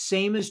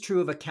 Same is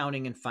true of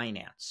accounting and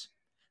finance.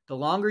 The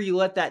longer you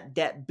let that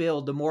debt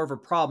build, the more of a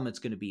problem it's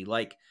going to be.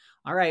 Like,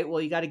 all right,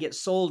 well, you got to get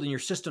sold and your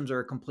systems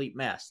are a complete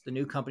mess. The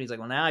new company's like,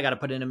 well, now I got to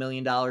put in $1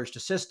 million to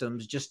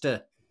systems just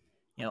to,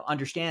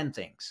 understand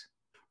things.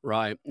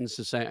 Right, and it's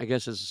the same. I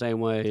guess it's the same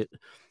way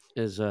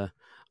as,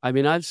 I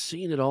mean, I've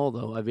seen it all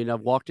though. I mean,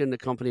 I've walked into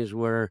companies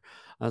where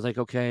I was like,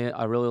 "Okay,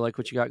 I really like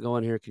what you got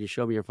going here. Can you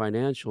show me your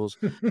financials?"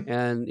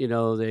 And,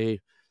 they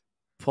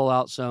pull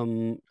out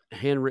some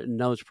handwritten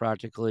notes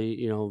practically,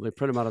 they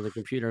print them out of the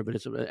computer, but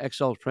it's an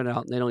Excel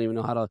printout, and they don't even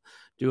know how to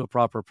do a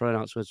proper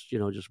printout, so it's,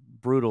 just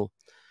brutal.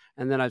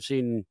 And then I've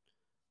seen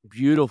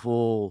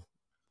beautiful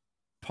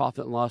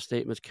profit and loss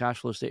statements, cash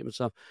flow statements,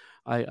 stuff.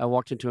 I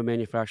walked into a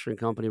manufacturing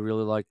company,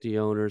 really liked the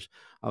owners.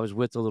 I was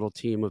with a little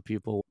team of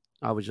people.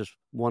 I was just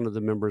one of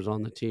the members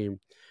on the team.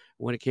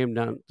 When it came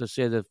down to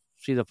see the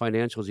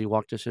financials, he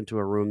walked us into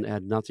a room that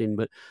had nothing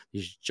but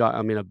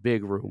a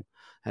big room,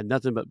 had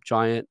nothing but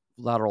giant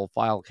lateral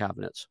file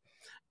cabinets.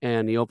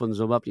 And he opens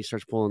them up, he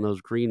starts pulling those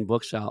green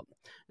books out,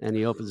 and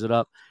he opens it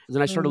up. And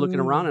then I started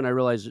looking around, Mm. and I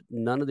realized that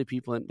none of the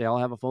people they all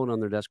have a phone on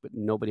their desk, but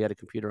nobody had a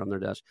computer on their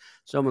desk.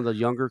 Some of the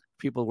younger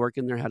people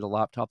working there had a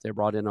laptop they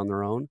brought in on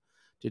their own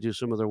to do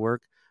some of their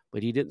work,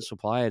 but he didn't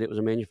supply it. It was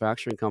a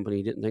manufacturing company.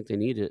 He didn't think they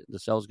needed it. The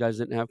sales guys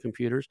didn't have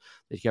computers.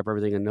 They kept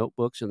everything in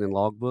notebooks and then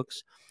log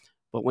books.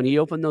 But when he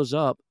opened those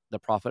up, the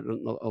profit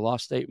and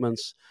loss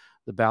statements,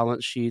 the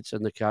balance sheets,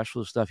 and the cash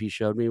flow stuff he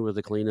showed me were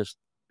the cleanest,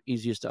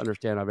 easiest to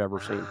understand I've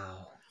ever seen,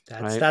 Wow,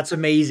 that's right? that's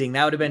amazing.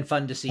 That would have been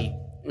fun to see.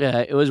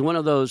 Yeah, it was one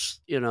of those,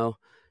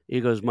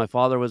 he goes, "My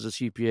father was a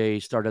CPA, he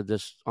started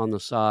this on the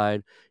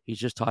side. He's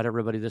just taught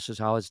everybody this is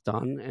how it's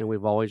done, and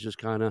we've always just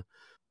kinda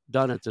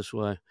done it this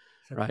way,"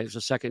 right? It's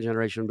a second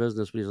generation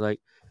business, but he's like,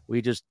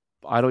 "We just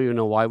I don't even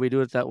know why we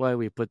do it that way.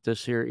 We put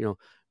this here,"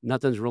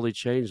 nothing's really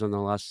changed in the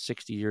last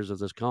 60 years of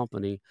this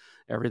company.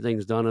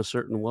 Everything's done a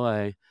certain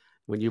way.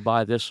 When you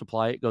buy this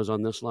supply, it goes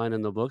on this line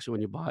in the books, and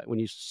when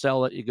you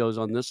sell it, it goes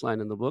on this line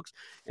in the books,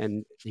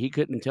 and he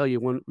couldn't tell you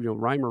one,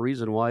 rhyme or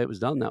reason why it was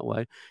done that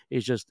way.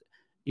 It's just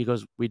he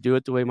goes, "We do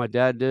it the way my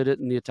dad did it,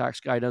 and the tax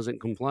guy doesn't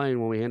complain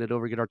when we hand it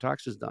over to get our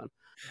taxes done."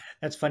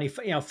 That's funny.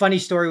 Funny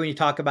story when you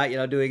talk about,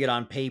 doing it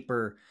on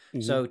paper.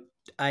 Mhm, So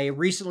I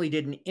recently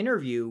did an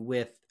interview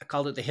with, I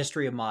called it the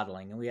history of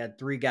modeling. And we had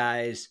three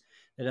guys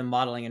that are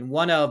modeling. And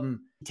one of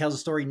them tells a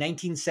story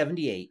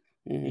 1978.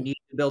 They mhm.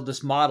 needed to build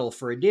this model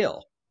for a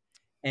deal.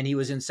 And he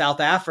was in South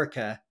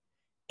Africa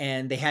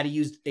and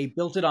they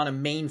built it on a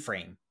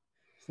mainframe.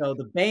 So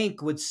the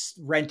bank would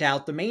rent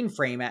out the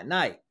mainframe at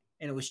night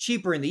and it was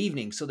cheaper in the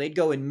evening. So they'd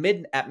go at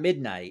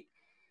midnight,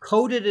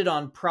 coded it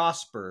on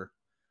Prosper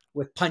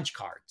with punch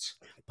cards,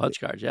 Punch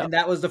cards, yep. and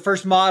that was the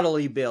first model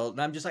he built.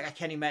 And I'm just like, I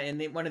can't imagine.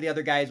 And then one of the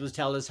other guys was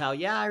telling us how,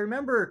 yeah, I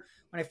remember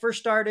when I first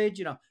started,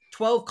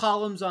 12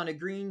 columns on a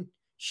green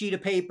sheet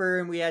of paper,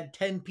 and we had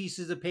 10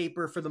 pieces of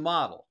paper for the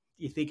model.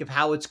 You think of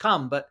how it's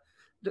come, but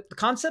the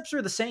concepts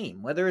are the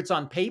same, whether it's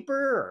on paper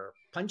or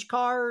punch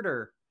card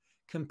or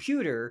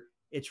computer.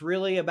 It's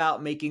really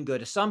about making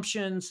good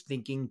assumptions,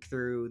 thinking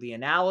through the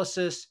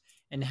analysis,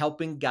 and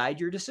helping guide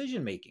your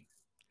decision making.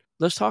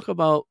 Let's talk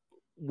about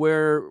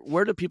where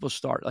do people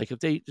start? Like if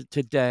they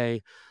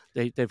today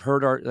they've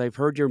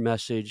heard your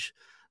message,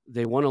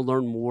 they want to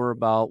learn more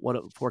about what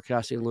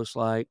forecasting looks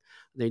like.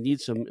 They need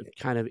some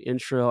kind of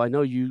intro. I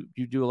know you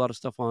do a lot of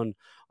stuff on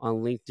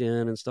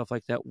LinkedIn and stuff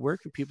like that. Where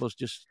can people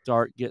just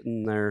start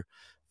getting their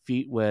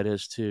feet wet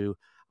as to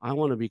I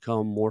want to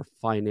become more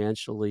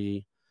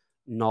financially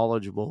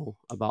knowledgeable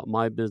about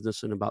my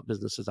business and about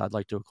businesses I'd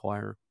like to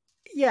acquire?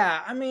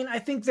 Yeah, I mean, I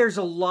think there's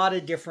a lot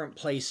of different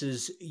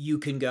places you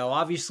can go.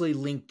 Obviously,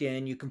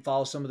 LinkedIn, you can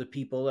follow some of the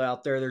people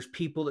out there. There's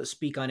people that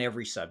speak on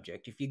every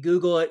subject. If you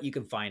Google it, you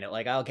can find it.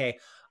 Like, okay,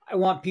 I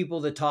want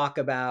people to talk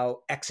about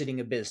exiting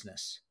a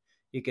business.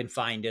 You can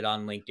find it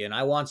on LinkedIn.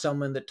 I want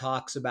someone that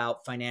talks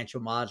about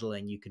financial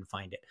modeling. You can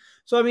find it.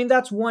 So, I mean,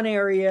 that's one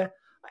area.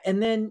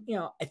 And then,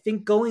 I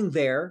think going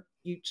there,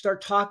 you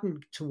start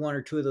talking to one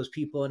or two of those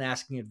people and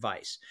asking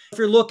advice. If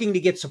you're looking to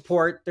get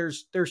support,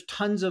 there's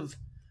tons of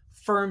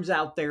firms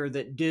out there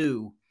that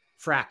do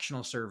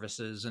fractional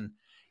services. And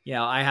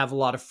I have a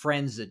lot of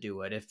friends that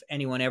do it. If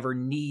anyone ever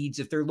needs,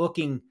 if they're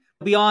looking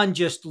beyond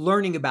just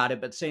learning about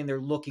it but saying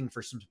they're looking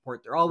for some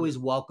support, they're always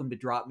welcome to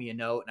drop me a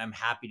note, and I'm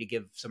happy to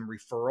give some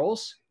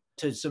referrals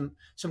to some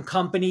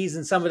companies.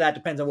 And some of that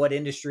depends on what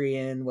industry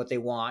and what they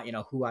want,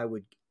 who I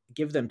would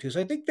give them to. So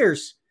I think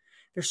there's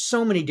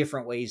so many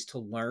different ways to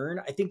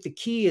learn. I think the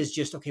key is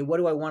just, okay, what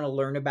do I want to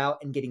learn about,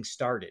 and getting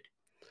started.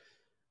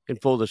 In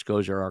full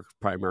disclosure, our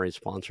primary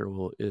sponsor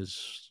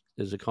is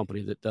a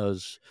company that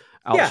does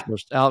Yeah,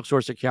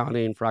 outsource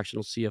accounting,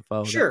 fractional CFO,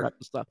 that type sure. of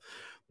stuff.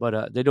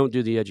 But they don't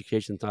do the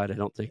education side, I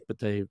don't think. But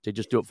they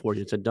just do it for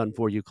you. It's a done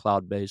for you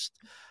cloud based.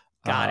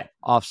 Got it.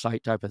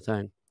 offsite type of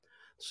thing.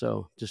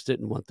 So just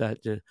didn't want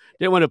that to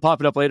didn't want to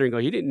pop it up later and go,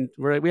 "You didn't."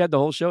 We had the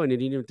whole show and he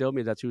didn't even tell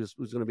me that's who's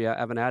going to be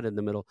having an ad in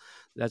the middle.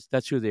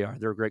 That's who they are.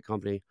 They're a great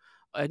company.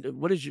 And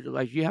what is you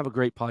like? You have a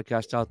great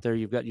podcast out there.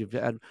 You've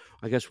had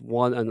I guess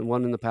one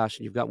in the past,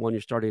 and you've got one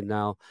you're starting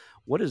now.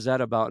 What is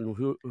that about? And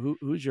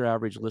who's your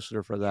average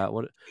listener for that?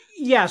 What?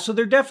 Yeah, so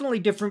they're definitely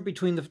different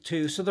between the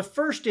two. So the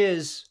first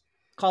is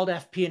called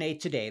FP&A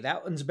Today.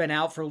 That one's been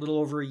out for a little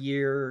over a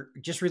year.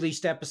 Just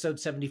released episode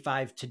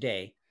 75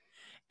 today.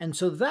 And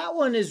so that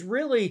one is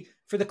really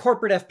for the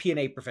corporate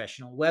FP&A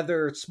professional,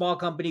 whether it's small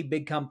company,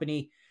 big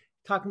company,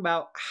 talking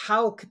about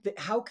how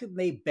can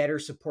they better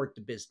support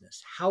the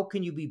business? How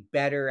can you be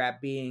better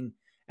at being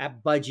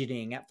at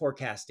budgeting, at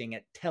forecasting,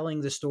 at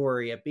telling the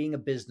story, at being a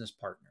business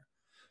partner?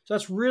 So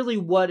that's really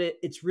what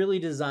it's really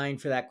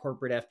designed for that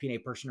corporate FP&A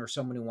person or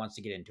someone who wants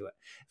to get into it.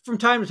 From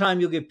time to time,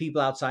 you'll get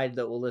people outside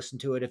that will listen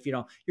to it. If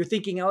you're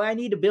thinking, oh, I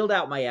need to build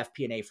out my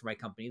FP&A for my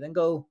company, then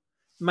go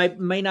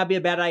may not be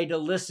a bad idea to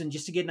listen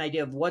just to get an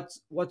idea of what's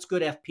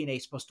good FP&A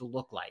supposed to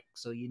look like.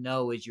 So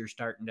as you're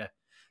starting to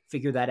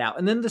figure that out.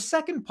 And then the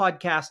second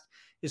podcast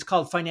is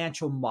called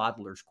Financial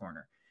Modelers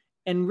Corner.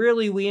 And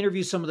really, we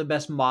interview some of the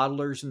best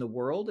modelers in the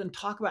world and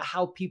talk about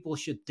how people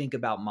should think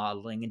about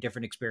modeling and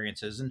different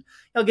experiences. And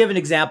I'll give an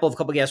example of a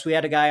couple of guests. We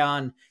had a guy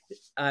on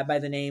by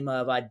the name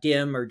of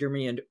Dim or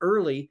Dermy and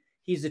Early.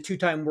 He's a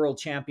two-time world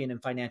champion in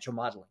financial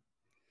modeling.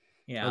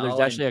 Oh, there's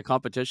And actually a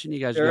competition. You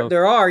guys there go.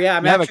 there are, yeah.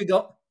 I'm You have actually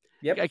go.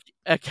 Yep.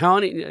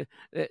 accounting.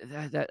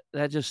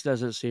 That just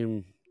doesn't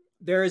seem.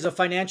 There is a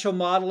financial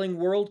modeling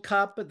World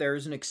Cup.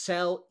 There's an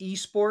Excel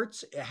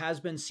esports. It has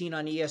been seen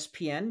on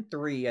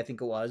ESPN3, I think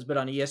it was, but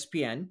on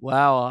ESPN.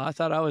 Wow, I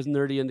thought I was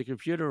nerdy in the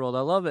computer world. I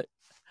love it.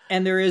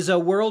 And there is a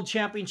world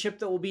championship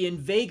that will be in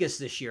Vegas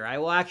this year. I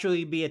will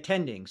actually be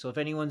attending. So if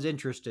anyone's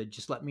interested,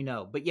 just let me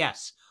know. But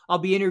yes, I'll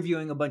be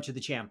interviewing a bunch of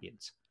the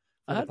champions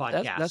for the That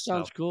podcast.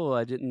 sounds So cool.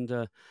 I didn't.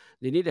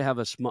 They need to have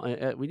a small.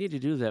 We need to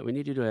do that. We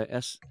need to do a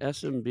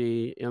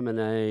SMB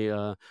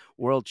M&A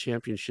World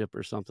Championship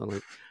or something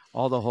like.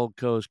 All the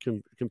holdcos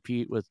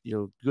compete with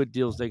good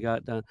deals they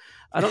got done.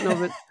 I don't know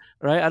if it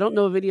right. I don't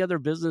know of any other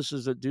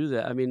businesses that do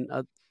that. I mean,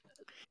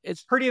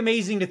 it's pretty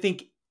amazing to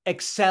think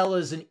Excel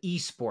is an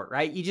esport,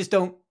 right? You just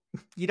don't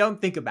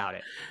think about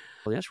it.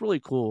 that's really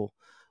cool.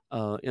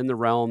 In the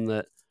realm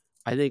that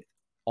I think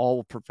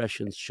all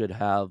professions should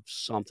have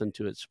something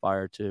to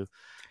aspire to.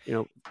 You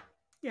know,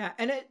 Yeah,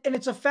 and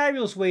it's a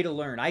fabulous way to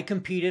learn. I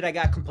competed. I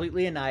got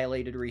completely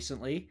annihilated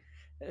recently.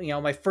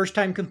 My first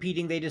time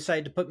competing, they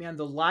decided to put me on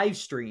the live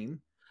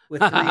stream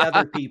with three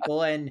other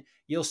people, and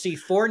you'll see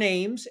four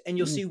names, and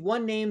you'll see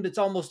one name that's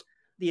almost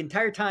the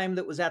entire time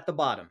that was at the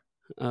bottom.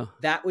 oh,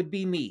 That would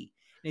be me.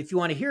 And if you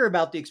want to hear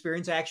about the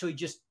experience, actually,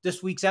 just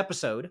this week's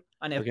episode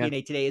on okay.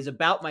 FP&A Today is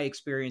about my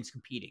experience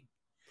competing.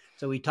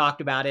 So we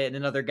talked about it, and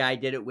another guy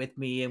did it with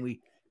me, and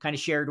we kind of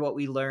shared what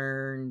we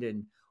learned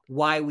and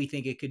why we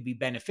think it could be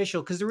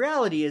beneficial. Because the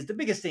reality is, the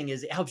biggest thing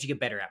is it helps you get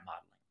better at modeling.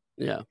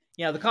 Yeah.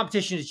 The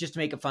competition is just to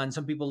make it fun.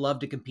 Some people love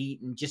to compete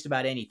in just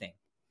about anything.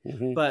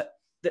 Mhm. But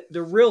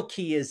the real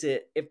key is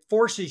it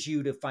forces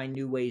you to find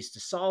new ways to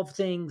solve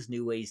things,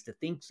 new ways to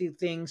think through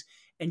things,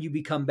 and you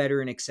become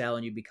better in Excel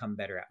and you become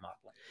better at modeling.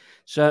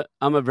 So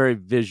I'm a very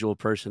visual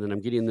person, and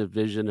I'm getting the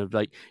vision of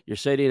like you're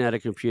sitting at a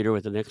computer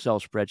with an Excel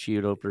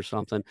spreadsheet open or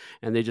something,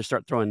 and they just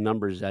start throwing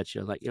numbers at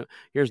you. Like,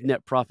 here's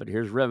net profit,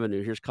 here's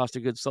revenue, here's cost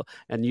of goods sold,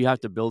 and you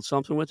have to build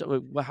something with it.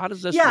 Well, how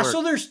does this Yeah, work?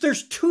 so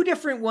there's two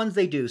different ones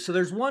they do. So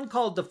there's one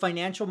called the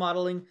financial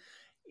modeling.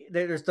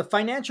 There's the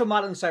financial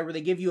modeling side where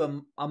they give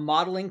you a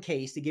modeling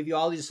case. They give you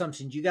all these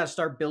assumptions. You got to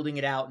start building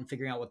it out and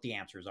figuring out what the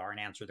answers are and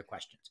answer the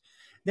questions.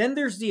 Then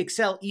there's the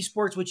Excel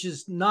esports, which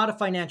is not a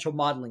financial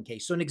modeling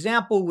case. So an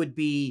example would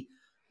be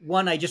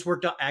one I just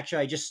worked on.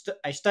 Actually,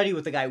 I study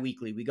with the guy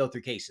weekly. We go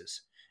through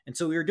cases. And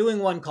so we were doing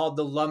one called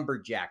the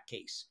lumberjack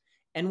case.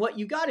 And what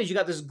you got is you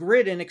got this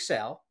grid in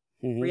Excel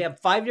where Mhm. you have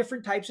 5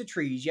 different types of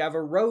trees. You have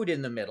a road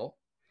in the middle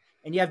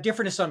and you have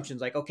different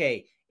assumptions like,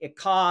 okay, it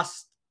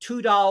costs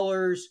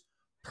 $2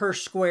 per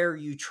square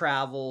you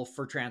travel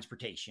for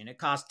transportation. It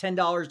costs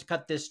 $10 to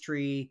cut this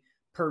tree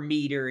per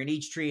meter, and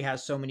each tree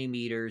has so many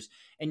meters,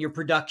 and your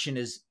production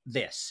is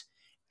this.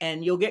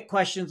 And you'll get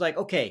questions like,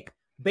 okay,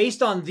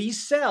 based on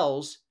these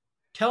cells,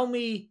 tell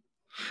me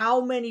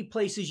how many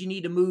places you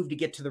need to move to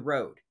get to the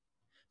road.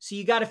 So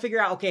you got to figure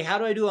out, okay, how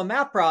do I do a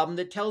math problem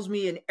that tells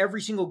me in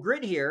every single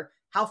grid here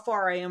how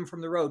far I am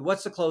from the road?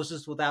 What's the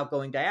closest without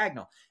going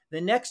diagonal?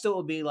 The next it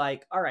will be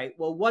like, all right,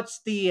 well,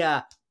 what's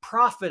the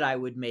profit I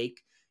would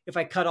make if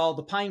I cut all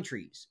the pine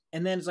trees?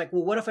 And then it's like,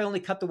 well, what if I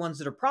only cut the ones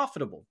that are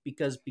profitable?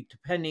 Because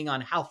depending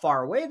on how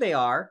far away they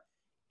are,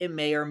 it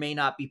may or may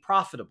not be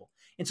profitable.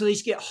 And so they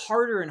just get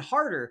harder and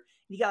harder.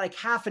 You got like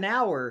half an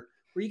hour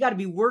where you got to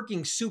be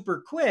working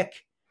super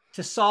quick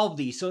to solve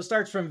these. So it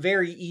starts from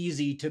very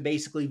easy to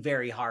basically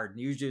very hard. And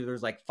usually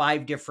there's like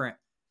 5 different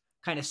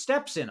kind of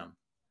steps in them.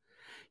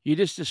 You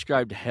just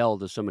described hell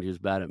to somebody who's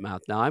bad at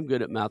math. Now, I'm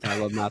good at math, I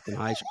love math in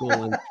high school,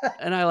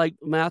 and I like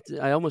math.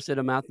 I almost did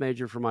a math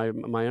major for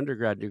my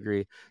undergrad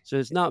degree, so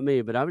it's not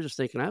me, but I was just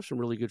thinking I have some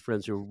really good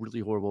friends who are really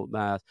horrible at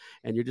math,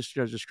 and you're just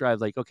gonna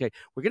describe like, "Okay,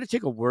 we're gonna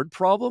take a word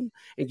problem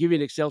and give you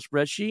an Excel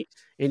spreadsheet,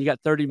 and you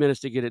got 30 minutes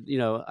to get it,"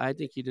 I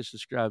think you just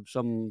described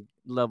some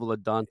level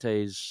of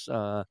Dante's,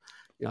 I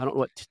don't know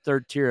what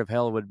 3rd tier of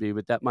hell would be,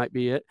 but that might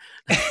be it.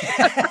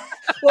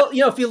 Well,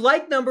 if you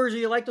like numbers or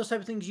you like those type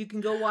of things, you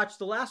can go watch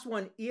the last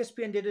one.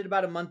 ESPN did it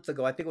about a month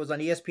ago. I think it was on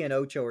ESPN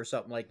Ocho or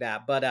something like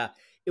that. But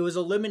it was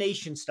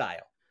elimination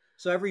style.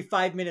 So every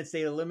 5 minutes,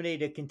 they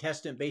eliminated a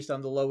contestant based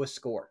on the lowest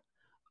score.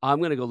 I'm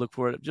gonna go look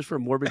for it just for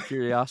morbid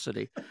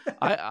curiosity.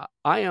 I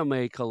am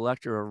a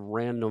collector of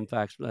random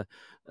facts.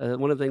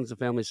 One of the things the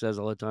family says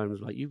all the time is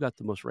like, "You've got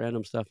the most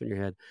random stuff in your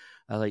head."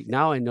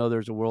 Now I know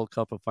there's a World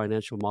Cup of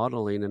financial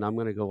modeling, and I'm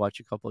gonna go watch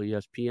a couple of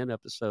ESPN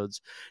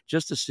episodes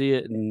just to see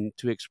it and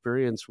to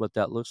experience what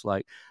that looks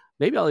like.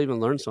 Maybe I'll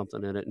even learn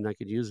something in it, and I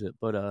could use it.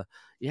 But,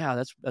 yeah,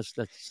 that's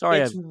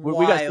sorry, It's we got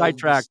wild the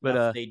sidetracked, but,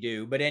 stuff they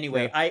do. But yeah.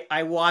 anyway,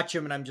 I watch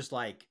them and I'm just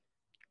like,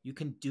 you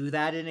can do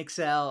that in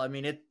Excel. I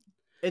mean,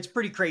 it's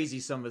pretty crazy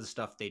some of the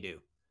stuff they do.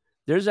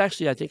 There's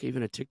actually, I think,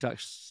 even a TikTok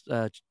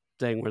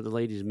thing where the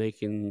lady's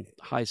making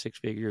high 6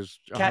 figures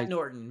or Kat high.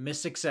 Norton,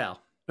 Miss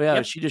Excel. Yeah,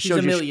 Yep, she just she's a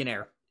shows you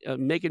millionaire.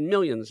 making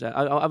millions.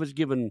 I was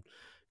giving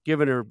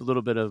her a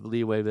little bit of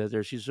leeway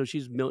there. She's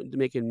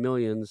making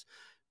millions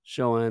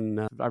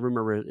showing, I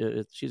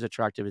remember she's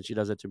attractive and she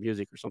does it to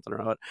music or something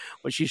or other,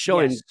 but she's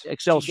showing Yes,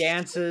 Excel she sh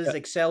dances,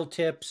 Excel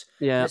tips,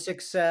 yeah, Miss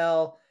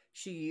Excel.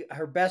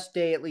 Her best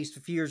day, at least a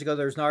few years ago,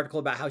 there was an article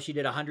about how she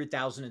did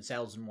 100,000 in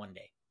sales in one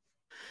day,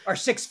 or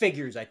six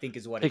figures, I think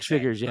is what it 6 said.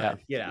 figures, yeah. But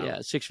you know, Yeah,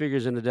 6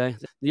 figures in a day.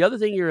 The other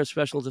thing you're a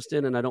specialist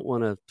in, and I don't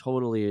wanna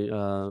totally,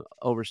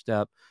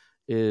 overstep,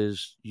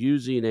 is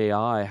using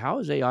AI. How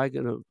is AI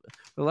gonna for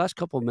the last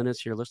couple of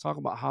minutes here, let's talk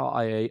about how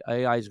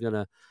AI is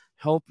gonna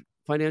help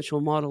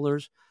financial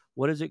modelers.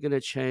 What is it gonna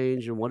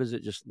change, and what is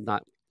it just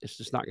not it's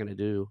just not gonna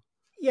do?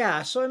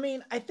 yeah. So I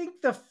mean, I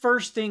think the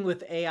first thing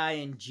with AI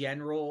in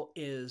general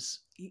is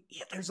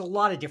there's a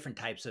lot of different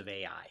types of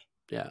AI.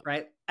 Yeah,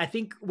 Right? I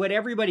think what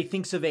everybody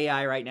thinks of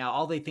AI right now,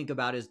 all they think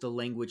about is the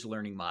language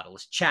learning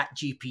models, Chat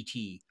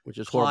GPT, which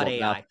is Claude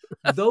horrible at math.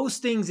 AI. Those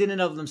things in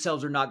and of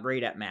themselves are not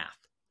great at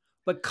math.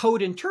 But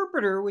Code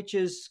Interpreter, which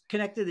is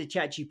connected to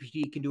Chat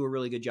GPT, can do a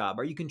really good job.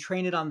 Or you can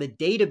train it on the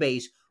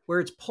database where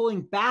it's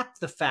pulling back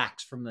the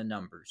facts from the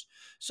numbers.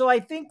 So I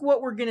think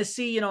what we're going to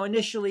see,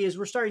 initially is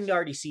we're starting to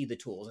already see the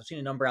tools. I've seen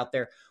a number out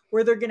there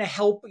where they're going to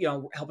help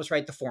us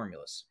write the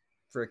formulas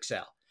for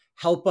Excel,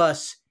 help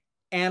us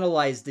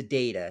analyze the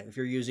data if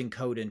you're using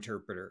Code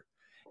Interpreter.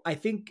 I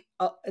think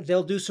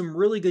they'll do some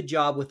really good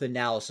job with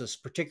analysis,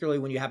 particularly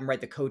when you have them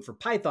write the code for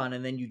Python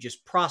and then you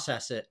just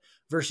process it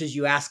versus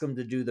you ask them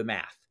to do the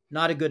math.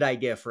 Not a good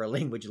idea for a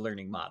language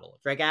learning model.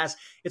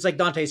 It's like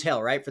Dante's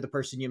hell, right? For the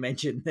person you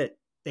mentioned that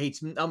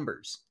hates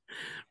numbers.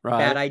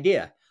 Bad Right.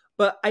 idea.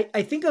 But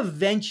I think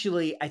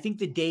eventually, I think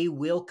the day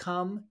will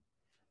come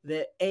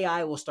that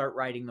AI will start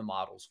writing the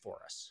models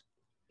for us.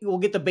 We'll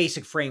get the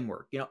basic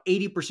framework.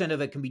 80%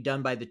 of it can be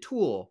done by the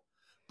tool,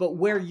 but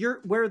where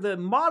the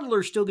modeler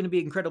is still going to be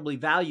incredibly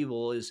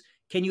valuable is,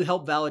 can you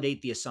help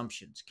validate the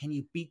assumptions? Can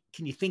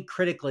you think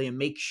critically and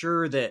make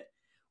sure that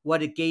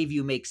what it gave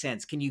you makes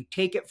sense? Can you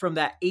take it from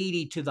that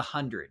 80 to the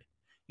 100?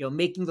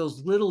 Making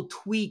those little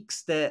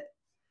tweaks that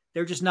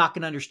they're just not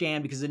going to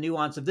understand because the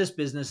nuance of this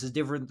business is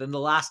different than the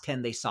last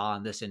 10 they saw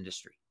in this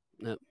industry,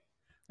 Yep.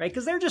 right?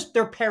 Because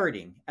they're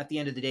parroting at the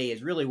end of the day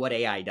is really what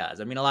AI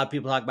does. I mean, a lot of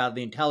people talk about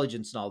the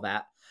intelligence and all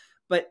that,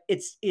 but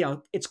it's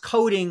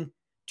coding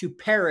to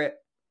parrot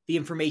the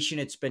information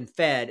it's been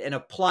fed and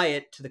apply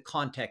it to the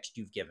context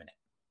you've given it.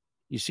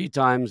 You see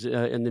times,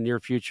 in the near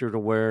future to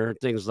where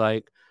things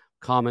like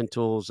common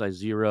tools like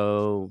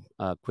Xero,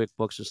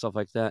 QuickBooks and stuff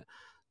like that,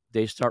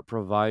 they start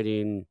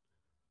providing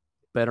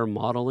better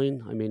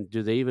modeling? I mean,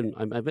 do they even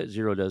I bet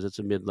Xero does, it's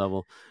a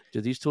mid-level.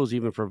 Do these tools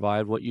even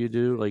provide what you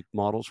do, like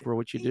models for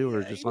what you do,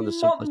 or just on the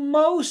simplest.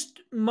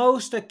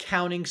 Most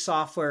accounting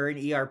software and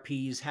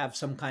ERPs have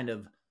some kind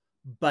of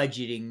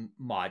budgeting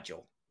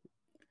module,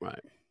 Right.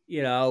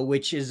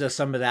 which is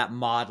some of that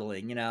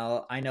modeling.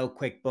 I know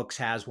QuickBooks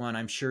has one.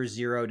 I'm sure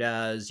Zero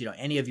does,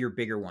 any of your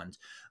bigger ones.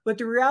 But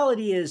the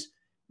reality is,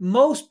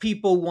 most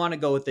people want to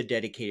go with the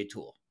dedicated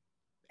tool.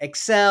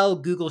 Excel,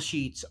 Google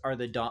Sheets are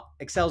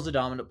Excel's the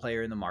dominant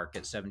player in the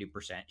market, 70%,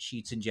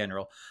 Sheets in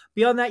general.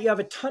 Beyond that, you have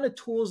a ton of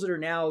tools that are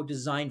now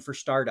designed for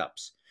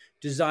startups,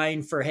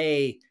 designed for,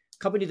 hey,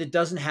 company that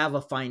doesn't have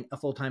a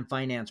full-time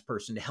finance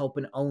person to help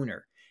an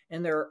owner.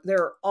 And there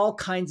are all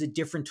kinds of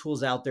different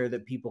tools out there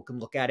that people can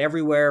look at,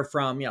 everywhere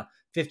from,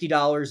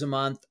 $50 a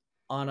month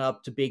on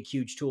up to big,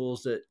 huge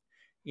tools that,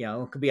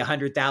 could be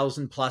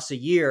 100,000 plus a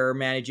year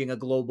managing a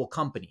global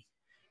company.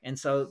 And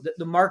so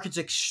the market's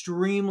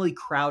extremely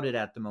crowded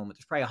at the moment.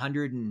 There's probably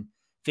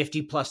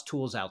 150 plus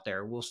tools out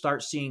there. We'll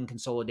start seeing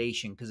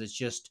consolidation because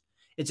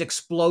it's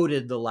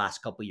exploded the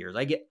last couple of years.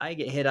 I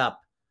get hit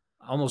up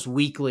almost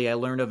weekly. I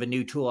learned of a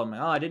new tool. I'm like,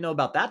 oh, I didn't know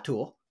about that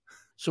tool.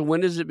 So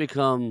when does it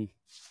become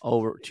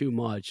over too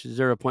much? Is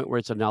there a point where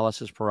it's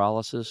analysis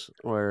paralysis,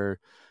 where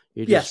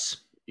you just Yes,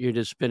 you're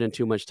just spending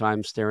too much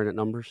time staring at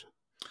numbers?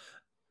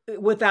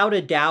 without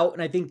a doubt.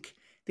 And I think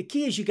the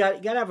key is you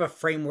got to have a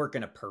framework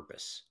and a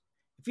purpose.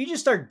 If you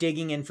just start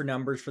digging in for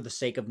numbers for the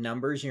sake of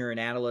numbers, and you're an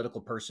analytical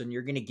person,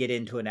 you're going to get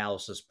into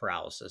analysis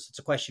paralysis. It's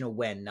a question of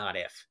when, not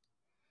if.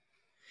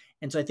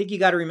 And so I think you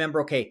got to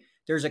remember, okay,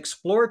 there's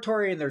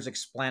exploratory and there's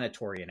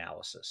explanatory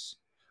analysis.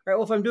 All right,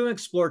 well, if I'm doing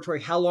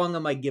exploratory, how long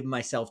am I giving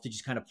myself to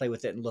just kind of play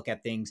with it and look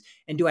at things?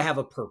 And do I have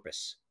a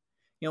purpose?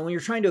 When you're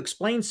trying to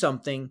explain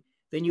something,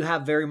 then you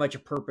have very much a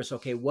purpose.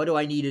 Okay, what do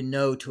I need to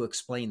know to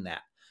explain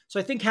that? So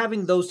I think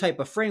having those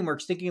type of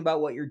frameworks, thinking about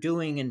what you're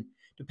doing, and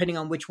depending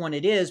on which one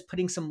it is,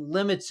 putting some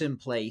limits in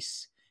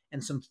place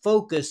and some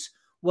focus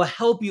will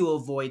help you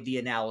avoid the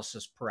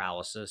analysis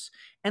paralysis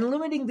and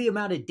limiting the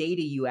amount of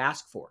data you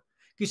ask for.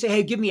 You say,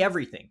 hey, give me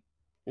everything.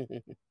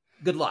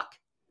 Good luck,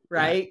 Right.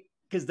 right?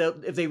 Because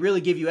if they really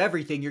give you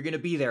everything, you're going to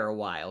be there a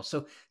while.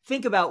 So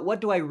think about,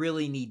 what do I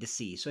really need to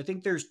see? So I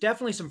think there's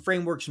definitely some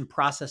frameworks and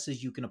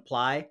processes you can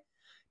apply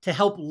to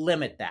help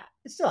limit that.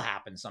 It still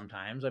happens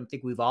sometimes. I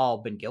think we've all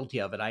been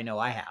guilty of it. I know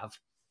I have.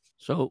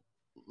 So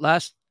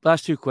last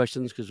two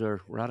questions, because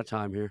we're out of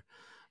time here.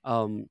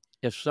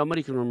 If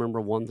somebody can remember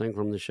one thing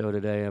from the show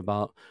today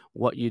about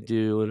what you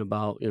do and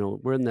about,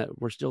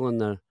 we're still in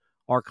the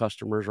our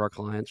customers, our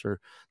clients,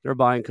 or they're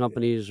buying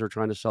companies or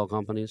trying to sell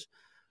companies.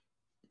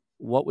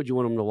 What would you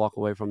want them to walk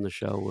away from the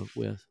show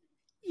with?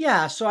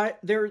 Yeah, so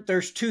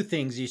there's two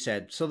things you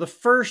said. So the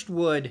first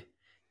would,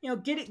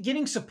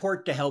 getting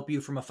support to help you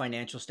from a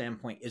financial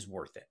standpoint is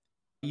worth it.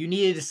 You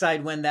need to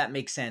decide when that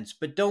makes sense,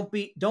 but don't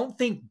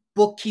think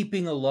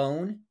bookkeeping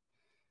alone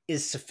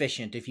is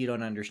sufficient if you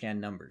don't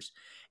understand numbers.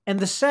 And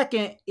the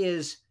second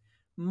is,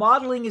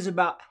 modeling is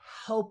about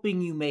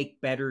helping you make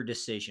better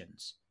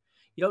decisions.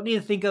 You don't need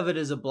to think of it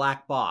as a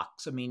black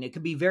box. I mean, it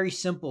can be very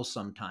simple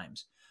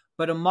sometimes,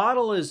 but a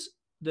model is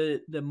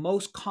the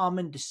most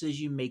common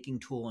decision making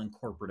tool in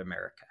corporate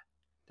America.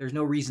 There's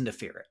no reason to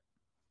fear it.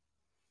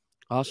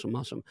 Awesome,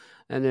 awesome.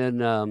 And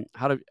then,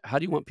 how do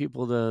you want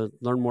people to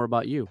learn more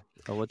about you?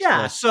 What's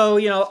Yeah. the So,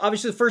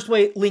 obviously the first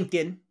way,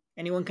 LinkedIn.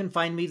 Anyone can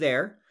find me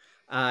there.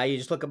 You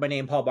just look up my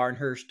name, Paul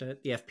Barnhurst, the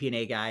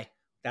FP&A guy.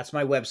 That's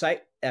my website,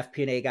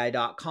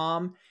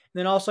 fpnaguy.com. And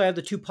then also I have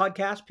the two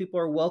podcasts. People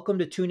are welcome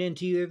to tune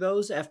into either of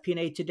those,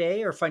 FP&A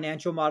Today or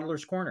Financial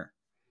Modeler's Corner.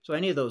 So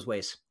any of those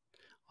ways.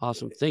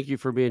 awesome? Thank you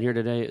for being here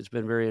today. It's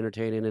been very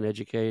entertaining and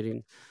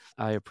educating.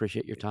 I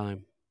appreciate your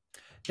time.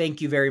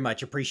 Thank you very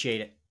much.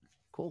 Appreciate it.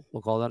 Cool.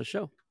 We'll call that a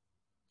show.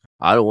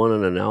 I want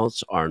to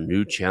announce our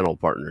new channel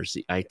partners,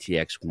 the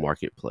ITX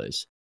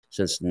Marketplace.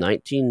 Since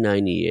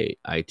 1998,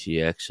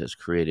 ITX has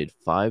created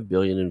 $5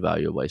 billion in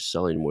value by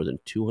selling more than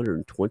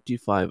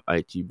 225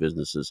 IT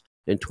businesses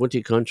in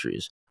 20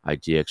 countries.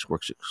 ITX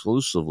works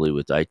exclusively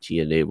with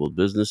IT-enabled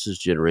businesses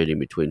generating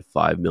between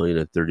 $5 million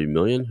and $30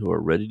 million who are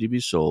ready to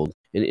be sold,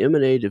 and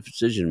M&A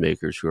decision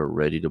makers who are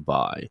ready to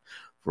buy.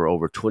 For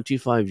over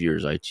 25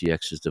 years,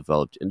 ITX has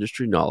developed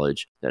industry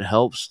knowledge that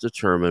helps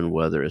determine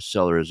whether a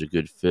seller is a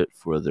good fit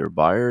for their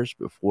buyers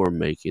before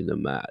making the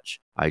match.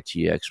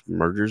 ITX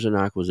Mergers and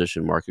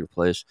Acquisition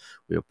Marketplace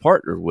we have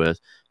partnered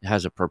with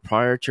has a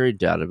proprietary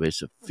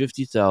database of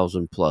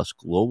 50,000 plus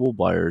global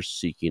buyers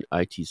seeking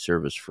IT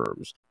service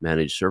firms,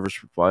 managed service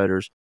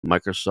providers,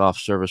 Microsoft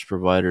service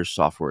providers,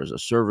 software as a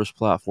service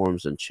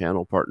platforms, and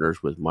channel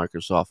partners with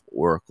Microsoft,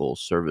 Oracle,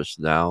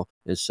 ServiceNow,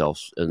 and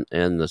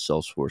the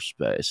Salesforce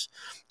space.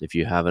 If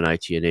you have an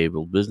IT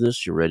enabled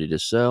business you're ready to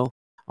sell,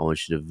 I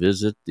want you to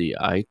visit the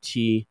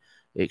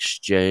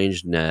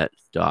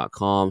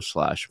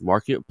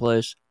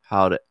itexchangenet.com/marketplace.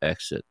 How to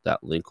exit.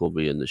 That link will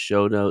be in the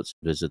show notes.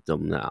 Visit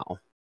them now.